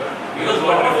 because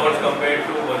what rewards compared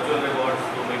to virtual rewards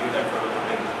to maybe that sort of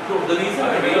thing. So the reason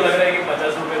I mean, लग रहा है कि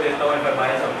 50 रुपए देता हूँ if I buy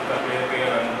something pay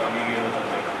a rummy game or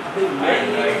something.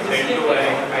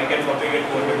 I can probably get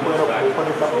 400 bucks back.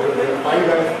 Hi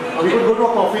guys, we could go to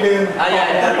a coffee day.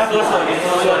 Yeah. So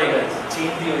sorry guys.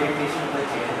 Change the orientation of the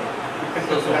chair.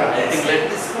 So I think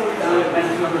let's.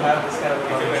 to have this kind of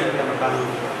conversation on the panel.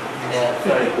 Yeah,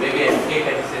 sorry. Maybe Kate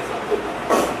had to say something.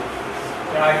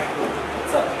 Hi.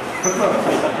 What's up?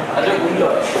 Ajay, Gunjo.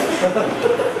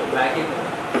 Back in.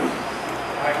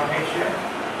 Hi, Mahesh here.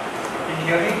 Can you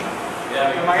hear me?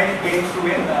 Yeah. So my games to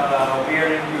win. We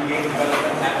are into game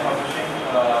development and publishing.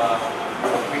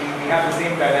 We have the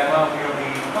same dilemma. We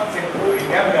not same. We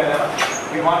have a dilemma.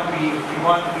 We want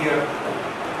to be a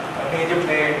major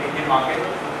player in the Indian market.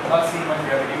 Not see much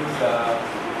revenues.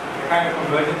 The kind of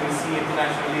convergence we see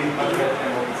internationally is much better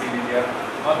than what we see in India.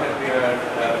 Not that we are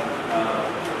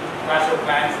Clash of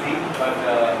Clans league, but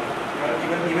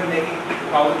even making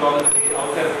 $1,000 a day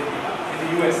outside of India, in the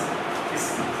US is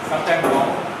sometimes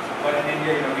wrong. But in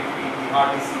India, we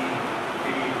hardly see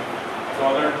maybe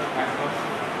 $1 maximum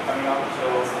coming out. So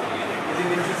it's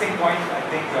an interesting point. I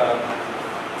think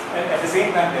at the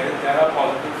same time there are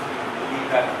politics. We believe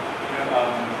that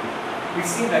we've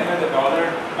seen that the dollar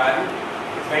value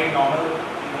is very normal.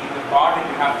 The bar that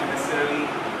you have to necessarily,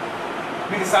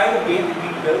 the size of game that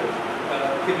we built,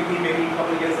 typically maybe a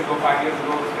couple of years ago, 5 years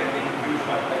ago, spending huge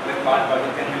like large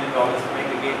budget, $10 million to make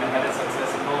the game and had its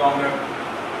success is no longer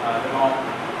the norm.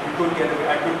 I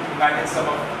could imagine some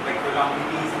of, like for example,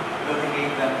 EPs building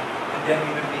games and then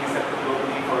even being accepted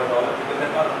globally for $1 because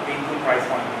that's not a painful price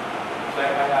point. So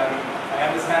I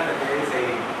understand that there is a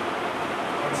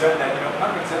concern that,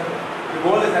 not concern, the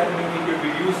goal is that we could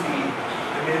reduce the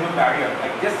minimum barrier.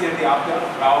 Like just the day after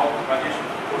Rao Rajesh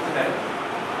posted that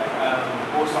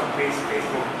post on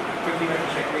Facebook, quickly went to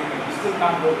check it, you still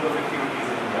can't go below 50 rupees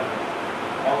in India.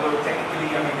 Although technically,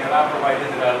 there are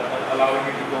providers that are allowing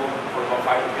you to go for about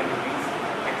 5 to 10 rupees.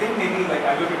 I think maybe, like,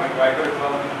 I look at my driver as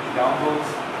well, he downloads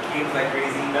games like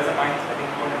crazy, he doesn't mind, I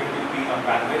think, 250 rupees on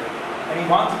bandwidth. And he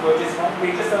wants to purchase one, but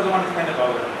he just doesn't want to spend $1.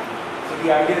 So the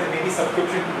idea is maybe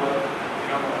subscription to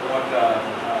what,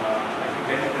 I think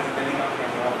Delhi company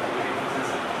uses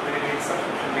limited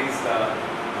subscription-based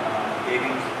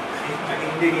gaming. I think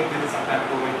India games will sometimes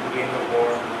go into games of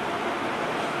war.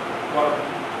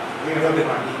 Games of the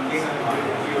money.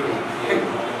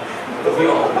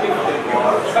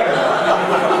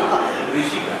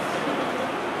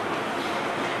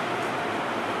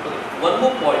 One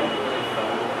more point I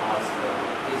want to ask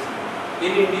is,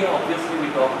 in India, obviously we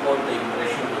talk about the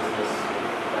impression business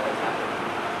that has happened.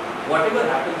 Whatever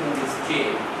happens in this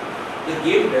chain, the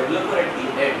game developer at the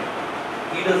end,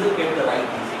 he doesn't get the right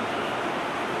decision.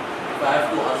 If I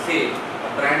have to say, a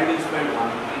brand will spend 1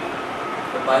 rupee,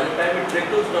 but by the time it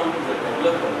trickles down to the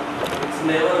developer, it's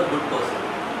never a good person.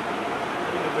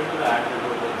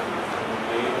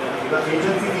 The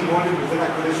agencies involved in business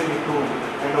acquisition need to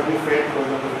kind of be fair to those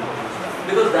of the information.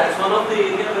 Because that's one of the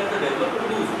areas where the developer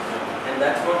loses, and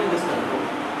that's not in his control.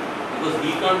 Because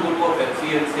he can't go to a Pepsi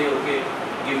and say, okay,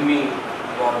 give me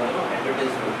for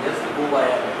advertisement. He has to go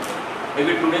via it.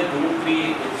 Maybe today Dhoom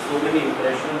 3 with so many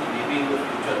impressions, maybe in the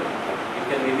future you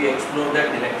can maybe explore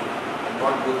that directly and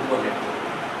not go through a network.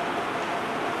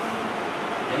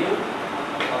 Any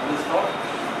of this thought?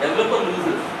 Developer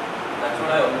loses. That's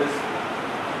what I always,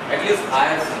 at least I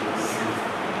have seen.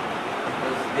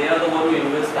 Because they are the one who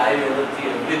invest time, energy,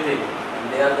 everything, and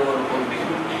they are the one who make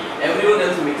money. Everyone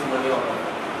else makes money out of it.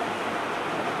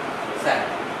 Sad.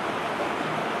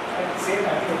 At the same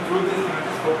time, I think the truth is,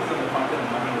 just focus on the content and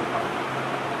money will come.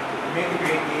 make a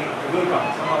great game. It will come.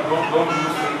 Somehow don't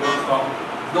lose faith, don't stop.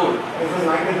 No, There's a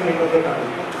line at the end of the tunnel.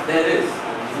 there is.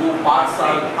 वो 5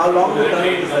 साल How long will that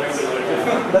Trains are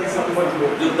That's not what you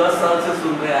जो 10 साल से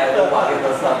सुन रहे आए वो आगे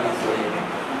 10 साल नहीं सुनेंगे.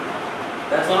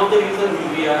 That's one of the reasons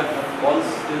we are all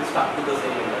still stuck to the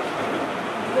same industry.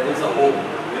 There is a hope.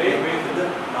 With the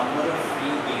number of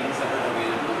free games that are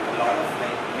available, a lot of I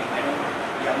don't know,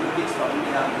 younger kids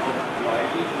probably have no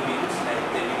loyalty to games, like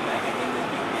they really like a game, they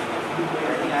keep playing it. But I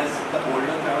think as the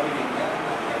older crowd in India,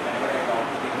 whenever I talk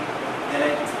to them, they're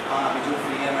like, which is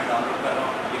free, I'm download कर रहा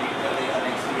हूँ, delete कर देगा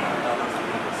next week, I'm download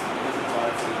games because it's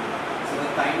all free. So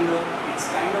it's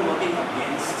kind of working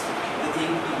against the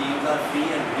thing. The games are free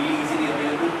and really easily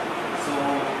available. So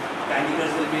Candy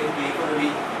Crush will be play for a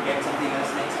week, get something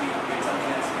else next week, get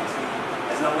something else next week.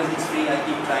 As long as it's free, I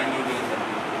keep trying new games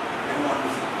every week. I don't want to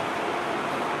see.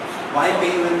 Why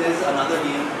pay when there's another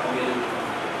game available?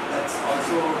 That's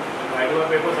also. Why do I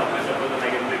pay for something suppose I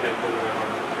can play Temple Run or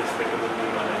Despicable Me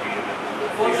on a game?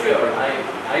 For sure, I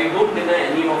don't deny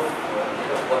any of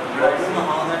what you I are don't saying. know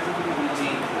how that will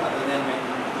change other than when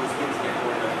those kids get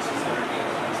older. It's just going to take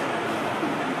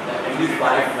At least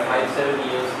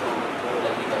 5-7 years to more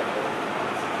likely that.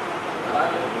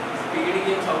 PKD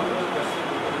games out of the question.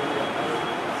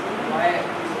 Why is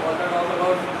all the talk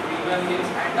about premium games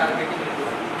and targeting it?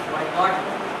 Why not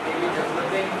maybe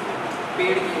developing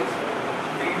paid games,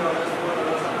 $3,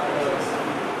 $4, $5,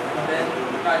 then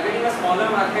targeting a smaller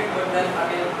market, but then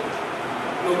again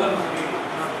global market.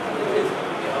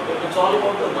 It's all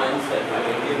about the mindset.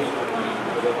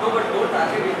 No, but don't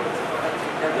target it.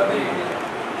 Develop it.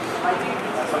 I think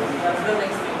that's the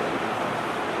next thing.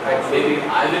 Maybe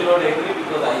I will not agree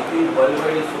because I think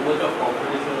worldwide is so much of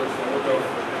competition and so much of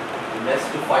mess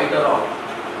to fight around.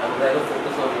 I would rather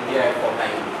focus on India for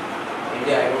time.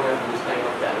 India, I don't have this kind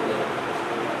of challenges.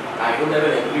 I don't have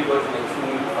an angry bird next to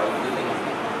me to fight with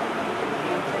anything.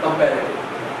 Comparative.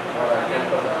 Or I can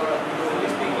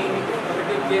Speaking,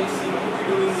 competitive games seem to be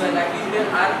doing well. At least there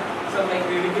are some like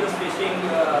ridiculous fishing,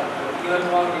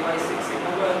 earworm devices,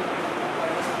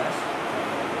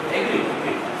 Agree.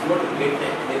 It's not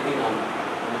anything on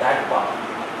that part.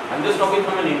 I'm just talking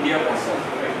from an India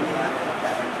perspective, right?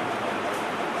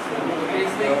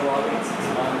 It's like 6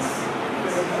 months.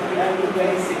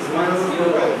 6 months,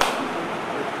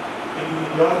 in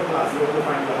your class, you have to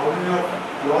find out how many of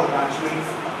your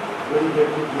batchmates will get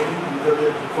to game either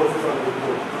the courses or the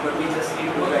board. But we just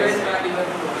need to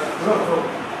No, so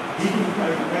he's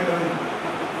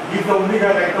the only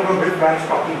guy right now from his batch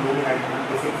talking gaming and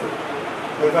missing.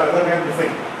 There's the other guy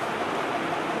missing. I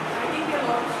think there are a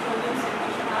lot of students and we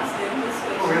should ask them this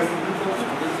question.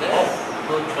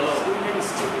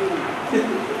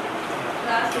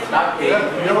 Start We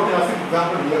have a classic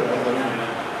example here.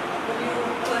 Will you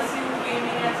pursue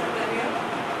gaming as a career?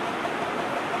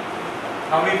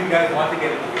 How many of you guys want to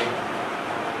get into game?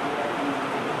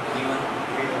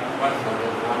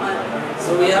 So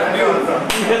we have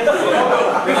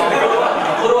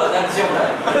Apoorav, that's your guy.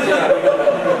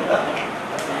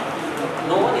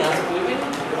 No one यहाँ से कोई भी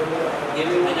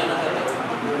gaming में जाना चाहता है.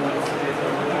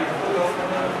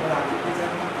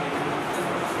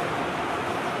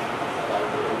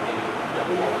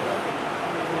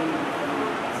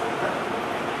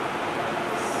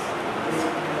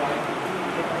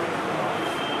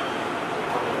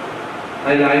 I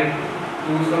like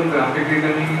do some graphic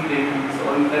designing in gaming. So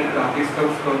all that graphic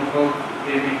stuff comes from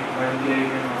gaming while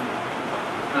playing and all.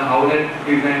 And how that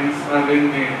designs are being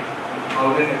made, how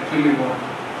that actually work.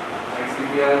 Like if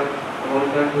we are about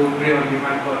the Dhoom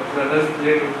argument for brothers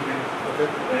play Dhoom.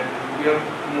 That we are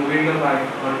moving the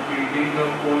bike or treating the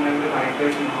phone and the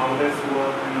vibration, how that's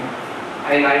work. And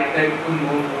I like that to know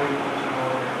more information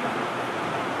about it.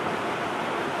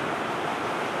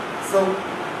 So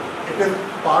it is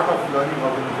part of learning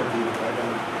how to make a game, right?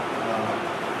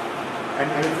 And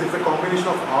it's a combination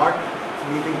of art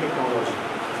meeting technology.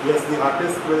 Yes, the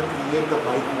artist will create the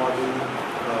bike model,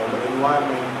 the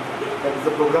environment, that is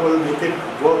the program will make it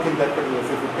work in that particular.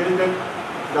 So if you build it,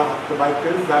 the bike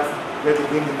builds, that's where the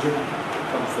game engine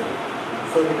comes in.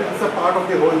 So it is a part of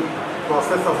the whole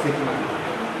process of thinking.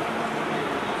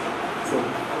 So,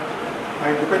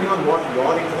 and depending on what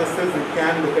your interest is, you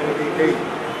can look at it, hey,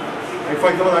 and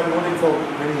for example, I've known him for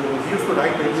many years. He used to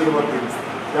write reviews about games.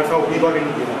 That's how he got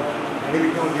into gaming. And he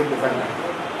became a game designer.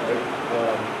 Right?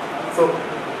 So,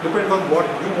 depends on what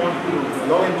you want to do. If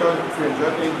you enjoy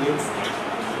playing games,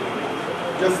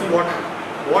 just see what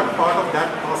part of that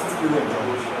process you enjoy.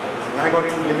 When I got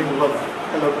into gaming because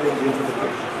I love playing games as a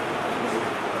kid.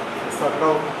 I started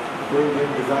out doing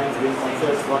game designs, game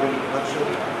concepts, got into production.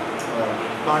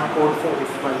 can't code for if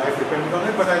my life depends on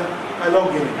it, but I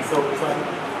love gaming. So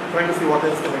I'm trying to see what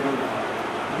else can I do.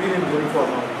 Been in gaming for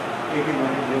now 18,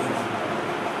 19 years now.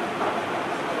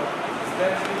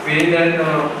 Way that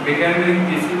we can bring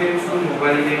PC games to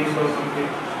mobile games or something.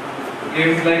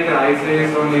 Games like Rises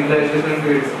or Ninja and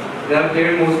Grids, they are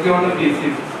played mostly on the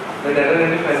PCs. But there are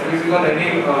any facilities or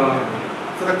any...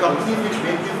 So the companies which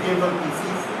make these games on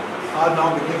PCs are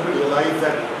now beginning to realize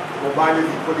that mobile is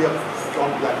equally a strong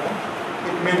platform.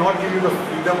 It may not give you the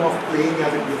freedom of playing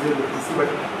as it gives you the PC, but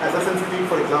Assassin's Creed,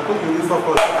 for example, Ubisoft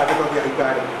also has it on the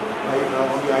iPad, right,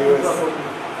 on the iOS.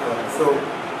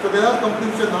 So there are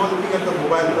companies which are now looking at the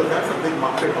mobile because that's a big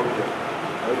market out there.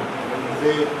 Right?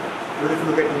 Even if you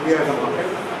look at India as a market,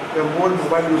 there are more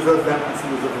mobile users than PC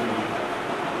users in India.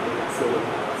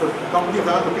 So companies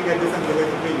are looking at this and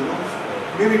realizing,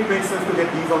 maybe it makes sense to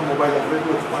get these on mobile as well to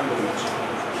expand the reach.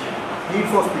 Need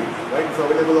for Speed, right? It's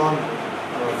available on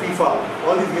FIFA.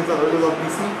 All these games are available on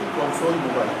PC, console,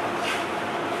 mobile.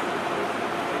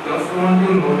 Just want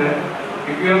to know that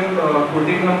if you are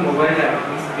putting a mobile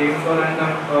app, games or an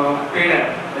paid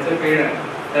app, as a paid app,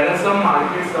 there are some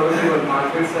markets available in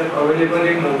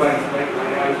mobiles, like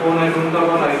iPhone, I don't know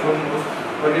about iPhone most,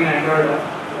 but in Android,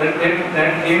 that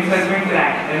games has been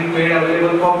cracked and made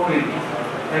available for free.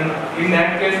 And in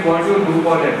that case, what you do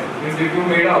for them? Means if you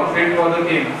made an update for the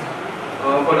games,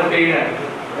 for the paid app,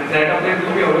 that update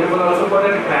will be available also for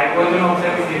the cracked version of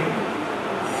that game.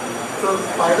 So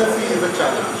piracy is a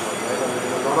challenge. Right?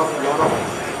 A lot of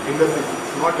industries,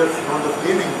 not just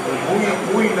gaming, the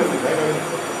movie industry, right?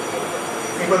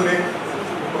 People make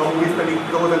movies spending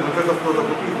crores and hundreds of crores of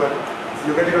rupees, but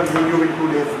you get it on YouTube in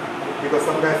 2 days because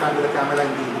some guy stand with a camera and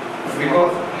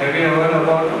because have you ever heard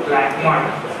about Black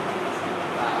Mud?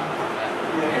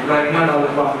 Black Mud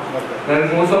Alpha. There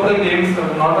are most of the games,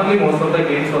 not only most of the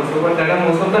games also, but there are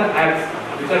most of the apps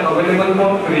which are available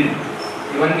for free.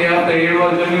 Even they are paid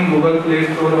version in Google Play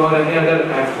Store or any other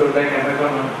app store like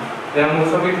Amazon. They are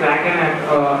most of it cracked and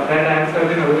that apps have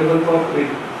been available for free.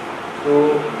 So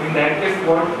in that case,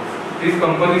 what these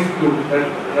companies do, that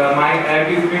my app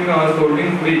is being sold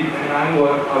in free and I am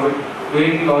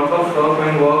doing lots of stuff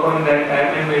and work on that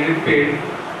app and made it paid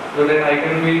so that I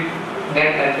can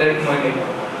get that money.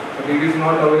 But it is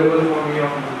not available for me.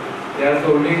 They are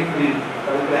sold in free. I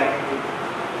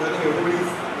think everybody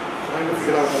is trying to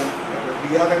figure out that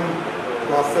we are in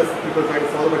process people try to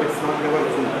follow, but it's not never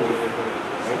full code.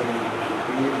 Right?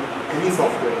 We need any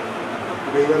software.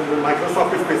 Even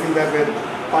Microsoft is facing that where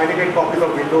pirated copies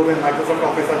of Windows and Microsoft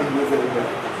Office are being used everywhere.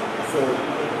 So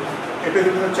it is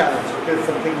a challenge. It is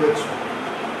something which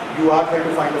you are trying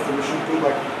to find a solution to,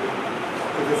 but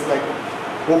it is like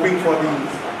hoping for the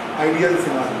ideal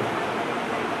scenario.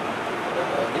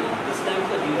 This time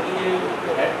the GTA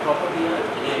had proper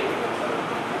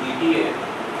GTA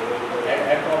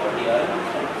had proper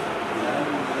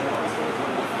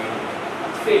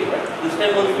right? This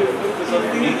time was because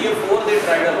GTA 4 they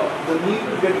tried a lot. The need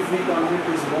to get free content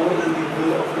is more than the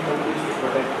will of the companies to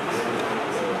protect.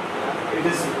 It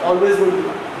is always going to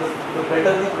the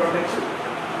better the protection,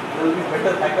 there will be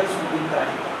better hackers who will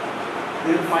crack.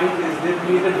 They will find ways. They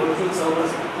created virtual servers.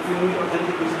 If you need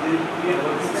authentication, they will create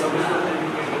virtual servers for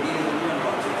authentication.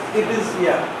 It is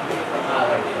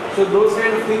So those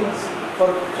kind of things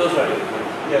for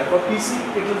for PC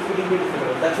it will be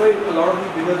difficult. That's why a lot of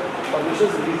the bigger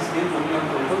publishers release games only on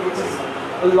console, which is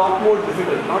a lot more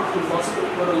difficult. Not impossible,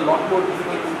 but a lot more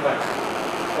difficult to crack.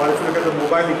 Or if you look at the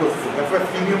mobile ecosystem, that's why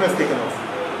freemium has taken off.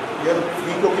 यार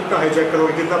free को कितना hijack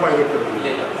करोगे, कितना pirate करोगे,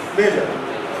 ले जाओ.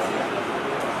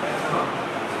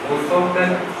 Most of the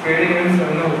paid games,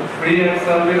 free apps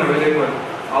are been available.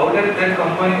 How does that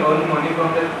company earn money from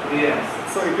that free apps?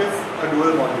 So it is a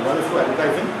dual model. One is for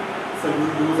advertising. So you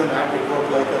use an ad network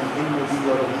like an in-movie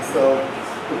or a research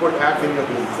to put ads in your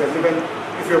game. So everyone,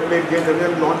 if you have played games,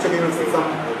 everyone launch again, you'll see some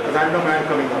random ad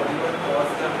coming out.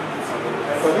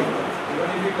 Sorry? Even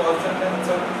if you cost them, then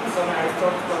some ad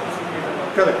stock comes.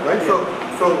 Correct, right? So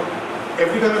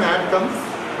every time an ad comes,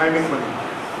 I make money.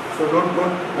 So don't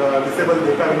disable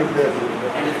data when you play a game.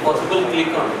 And if possible,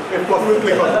 click on it. If possible,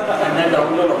 click on it. And then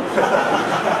download it.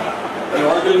 You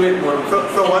all will make more.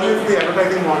 So one is the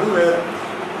advertising model where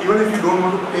even if you don't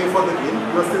want to pay for the game,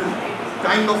 you are still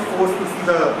kind of forced to see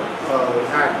the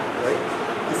ad, right?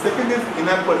 The second is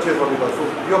in-app purchase, what we call. So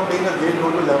you are playing a game, you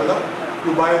want to level up,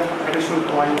 you buy additional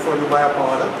coins or you buy a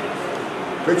power up,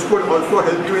 which could also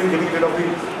help you in getting rid of the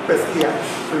pesky ads.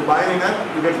 So you buy an in-app,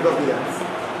 you get rid of the ads.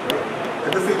 Right?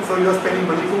 At the same, so you are spending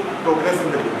money to progress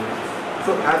in the game.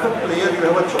 So as a player, you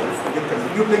have a choice. You can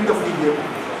continue playing the free game,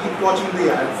 keep watching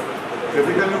the ads.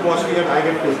 Every time you watch the ad, I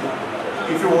get paid.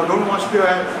 if you don't watch the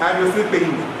ad, you're still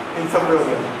paying in some way or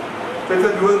the other. So it's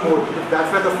a dual mode. That's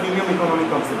where the freemium economy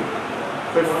comes in.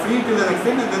 So it's free till an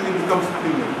extent and then it becomes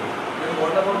premium. And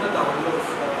what about the downloads?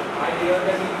 I hear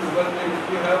that in Google Play, if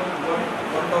you have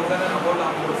 1,000 and above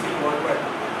downloads in worldwide,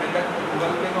 then that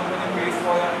Google Play company pays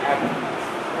for your app.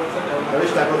 What's the development? I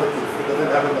wish that was the case. It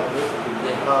doesn't have a download.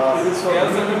 There are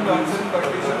certain terms and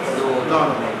conditions.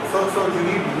 No. So you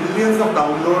need millions of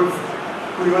downloads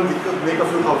to even make a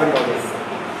few $1,000,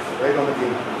 right, on the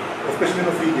game, especially in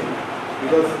a free game,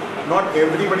 because not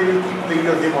everybody will keep playing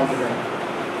your game all the time,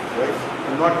 right?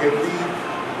 And not every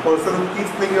person who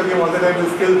keeps playing your game all the time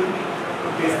will still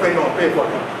spend or pay for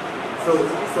it. So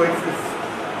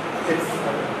it's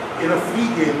in a free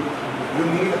game, you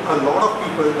need a lot of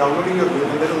people downloading your game,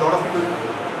 and there's a lot of people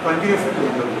continuously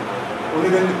playing your game. Only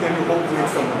then can you hope to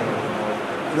make some money.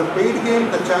 In a paid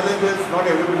game, the challenge is not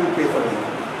everybody will pay for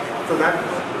it. So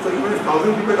even if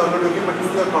 1,000 people download your game, but you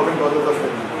still have $1,000 of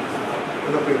spending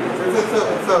in a paid game. So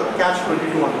it's a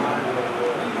catch-22 on that.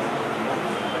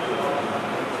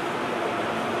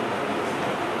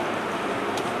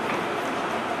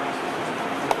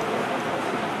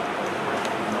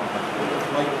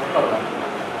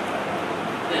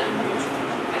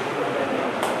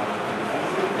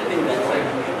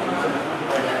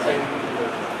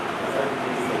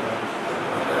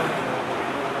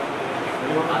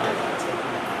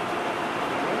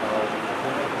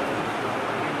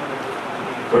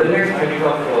 What is the next meaning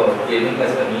of gaming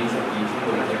as a means of teaching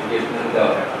to education and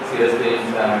serious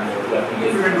games and learning games?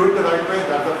 If you can do it the right way,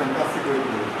 that's a fantastic way to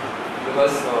do it.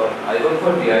 Because I work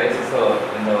for BIS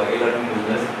in the e-learning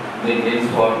business, doing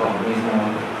games for companies now.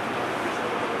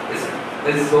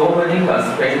 There's so many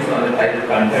constraints on the type of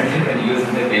content you can use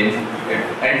in the games. It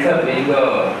ends up being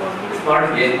it's not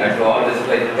a game at all, it's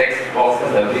like text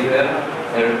boxes everywhere,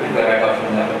 and you pick the right option.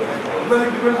 Well,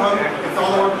 it depends on, it's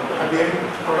all about, at the end,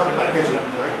 product packaging,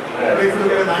 right? Yeah. If you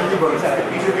look at an Angry Birds, it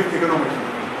teaches you trigonometry.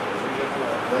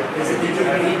 Right? It teaches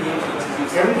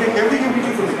everything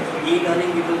teaches you.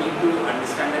 E-learning, people need to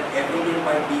understand that every game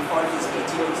by default is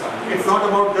teaching you something. It's not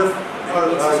about just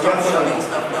shoving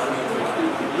stuff down your throat.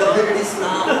 Learn this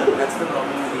now. That's the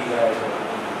problem with e-learning.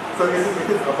 So it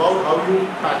is about how you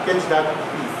package that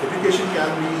piece. Education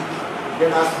can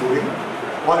get as boring,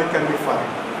 or it can be fun.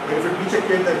 If you teach a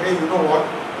kid that, hey, you know what,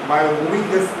 by moving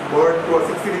this bird to a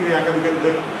 60-degree angle,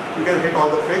 you can hit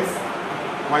all the tricks,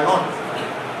 why not?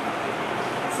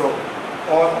 So,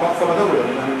 or some other way,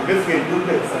 I mean, this game, do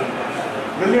this.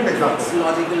 Brilliant example. It's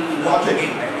logical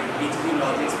game, right? It teaches you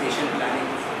logic, spatial planning,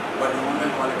 but no one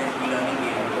will call it an e-learning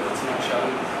game because it's not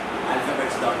shoving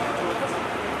alphabets down your throat.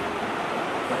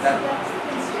 But that,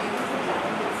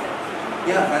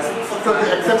 yeah, that's so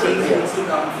the acceptance needs to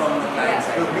come from the client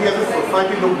side. We as a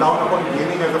society look down upon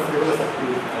gaming as a frivolous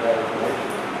activity. Right?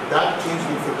 That change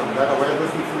needs to come. That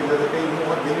awareness needs to be there. Hey, you know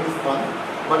what, gaming is fun,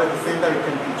 but at the same time it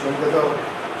can teach. And there's a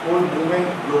whole movement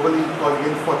globally called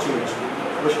Games for Change,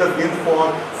 which does games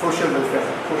for social welfare,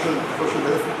 social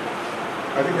welfare.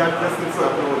 I think that just needs to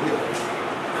happen over here.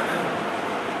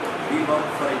 We work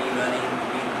for an e-learning.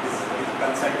 We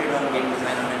consulted on game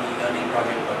design on an e-learning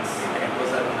project once. It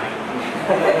was a nightmare.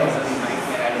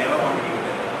 I never wanted to do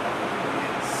that.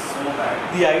 So bad.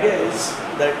 The idea is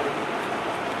that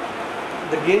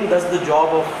the game does the job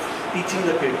of teaching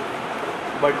the kid,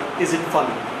 but is it fun?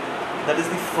 That is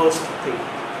the first thing.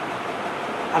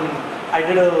 I mean, I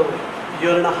did a 1.5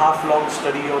 year long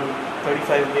study on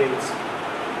 35 games,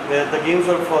 where the games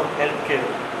were for healthcare,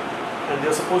 and they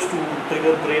were supposed to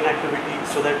trigger brain activity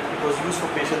so that it was used for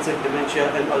patients in dementia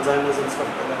and Alzheimer's and stuff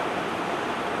like that.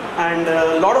 And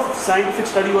a lot of scientific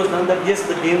study was done that yes,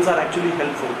 the games are actually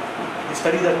helpful. The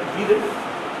study that we did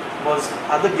was,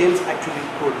 are the games actually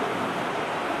good?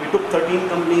 We took 13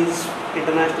 companies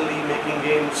internationally making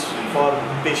games for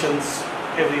patients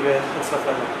everywhere and stuff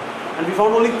like that. And we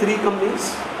found only 3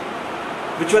 companies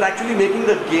which were actually making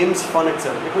the games fun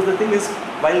itself. Because the thing is,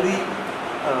 while the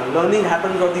learning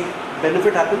happens or the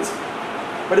benefit happens,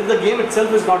 but if the game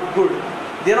itself is not good,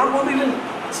 they are not going to even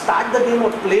start the game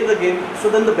or play the game, so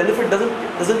then the benefit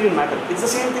doesn't even matter. It's the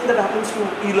same thing that happens to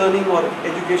e-learning or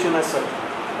education as such.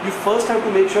 You first have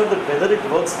to make sure that whether it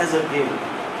works as a game,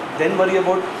 then worry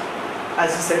about,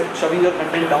 as you said, shoving your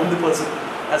content down the person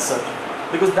as such.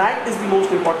 Because that is the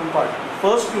most important part.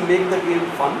 First you make the game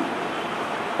fun.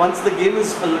 Once the game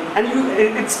is, and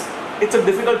it's a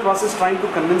difficult process trying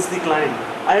to convince the client.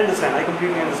 I understand, I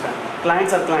completely understand.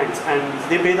 Clients are clients and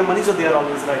they pay the money, so they are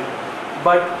always right.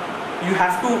 But you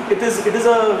have to, it is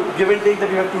a give and take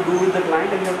that you have to do with the client,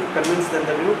 and you have to convince them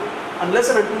that, unless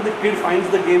and until the kid finds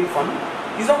the game fun,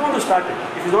 he's not going to start it.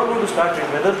 If he's not going to start it,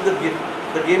 whether the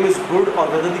the game is good or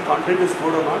whether the content is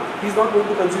good or not, he's not going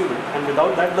to consume it. And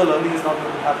without that, the learning is not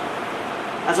going to happen.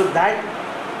 And so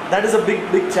that is a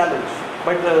big challenge.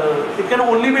 But it can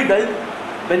only be done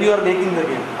when you are making the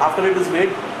game. After it is made,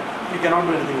 you cannot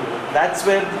do anything about it. That's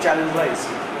where the challenge lies.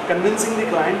 Convincing the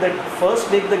client that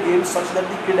first make the game such that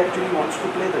the kid actually wants to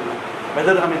play the game.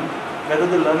 Whether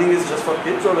the learning is just for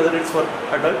kids or whether it's for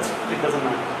adults, it doesn't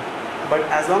matter. But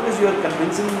as long as you are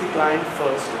convincing the client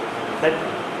first that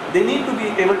they need to be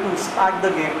able to start the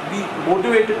game, be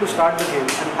motivated to start the game,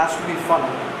 and it has to be fun,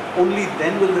 only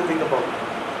then will they think about it.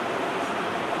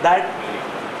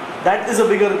 That is a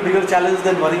bigger challenge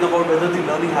than worrying about whether the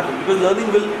learning happens, because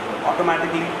learning will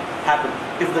automatically happen.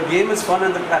 If the game is fun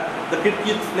and the kid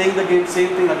keeps playing the game, same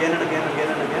thing again and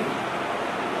again,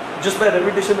 just by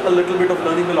repetition, a little bit of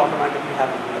learning will automatically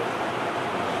happen.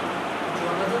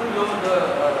 Jonathan, the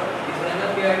designer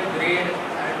we had grade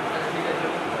and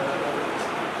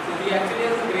so he actually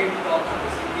has a great talk on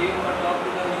this. He gave a talk to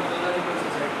the Neurological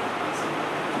Society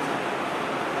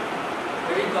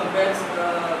where he compares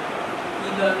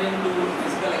e-learning to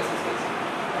physical exercise.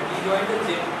 And he joined the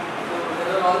gym. So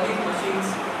there are all these machines.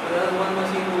 There was one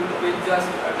machine which just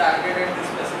targeted this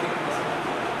specific muscle.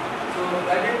 So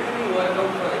that didn't really work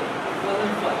out for him. It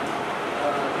wasn't fun.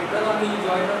 Later on, he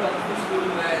joined a kung fu school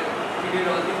where he did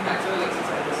all these natural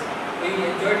exercises. He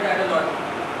enjoyed that a lot.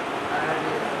 And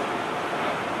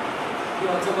he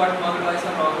also got mugged by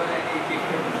some robber and he kicked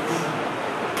him.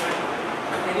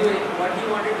 Anyway, what he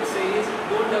wanted to say is,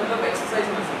 don't develop exercise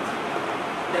machines.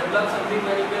 Develop something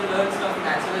where you can learn stuff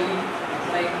naturally,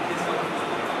 like this kung fu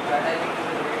school. That I think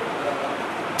is a great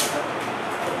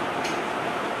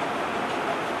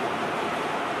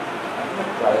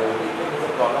priority thing is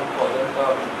a problem for that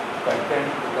content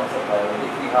becomes a priority.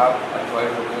 If we have a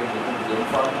choice between making game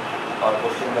fun or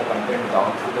pushing the content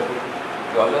down through the game,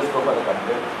 we always go for the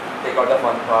content, take out the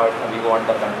fun part, and we want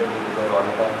the content to be there all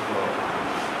the time.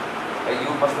 So you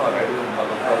must know already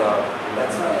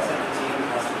that's why I said the change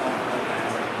has to come from the client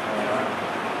side.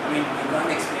 You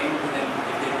can't explain to them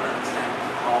if they don't understand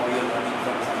how you're learning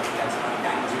from something that's not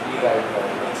tangibly right.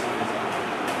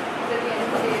 At the end of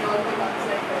the day, it all becomes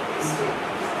like a history.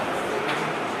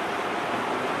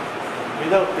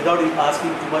 Without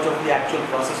asking too much of the actual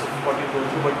process of what you go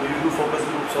through, but do you do focus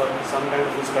groups or some kind of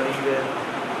a study where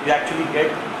you actually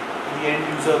get the end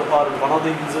user or one of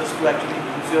the users to actually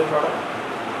use your product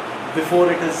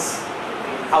before it is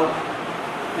out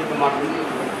in the market?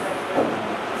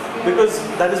 Because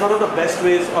that is one of the best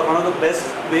ways or one of the best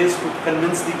ways to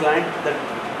convince the client that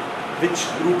which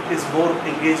group is more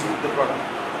engaged with the product.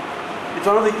 It's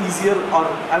one of the easier, or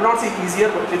I will not say easier,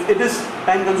 but it is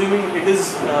time consuming, it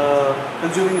is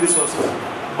consuming resources.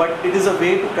 But it is a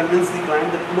way to convince the client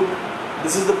that look,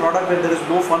 this is the product where there is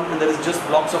no fun and there is just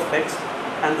blocks of text,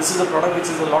 and this is a product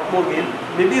which is a lot more game,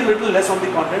 maybe a little less on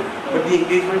the content, but the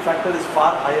engagement factor is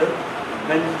far higher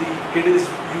when the kid is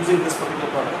using this particular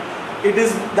product.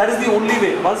 That is the only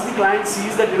way. Once the client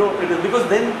sees that, it is, because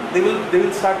then they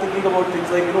will start thinking about things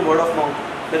like word of mouth.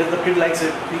 That if the kid likes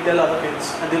it, we tell other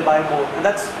kids and they'll buy more. And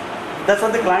that's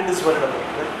what the client is worried about.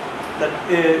 That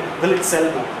will it sell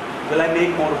more? Will I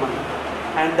make more money?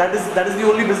 And that is the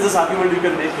only business argument you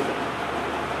can make with it.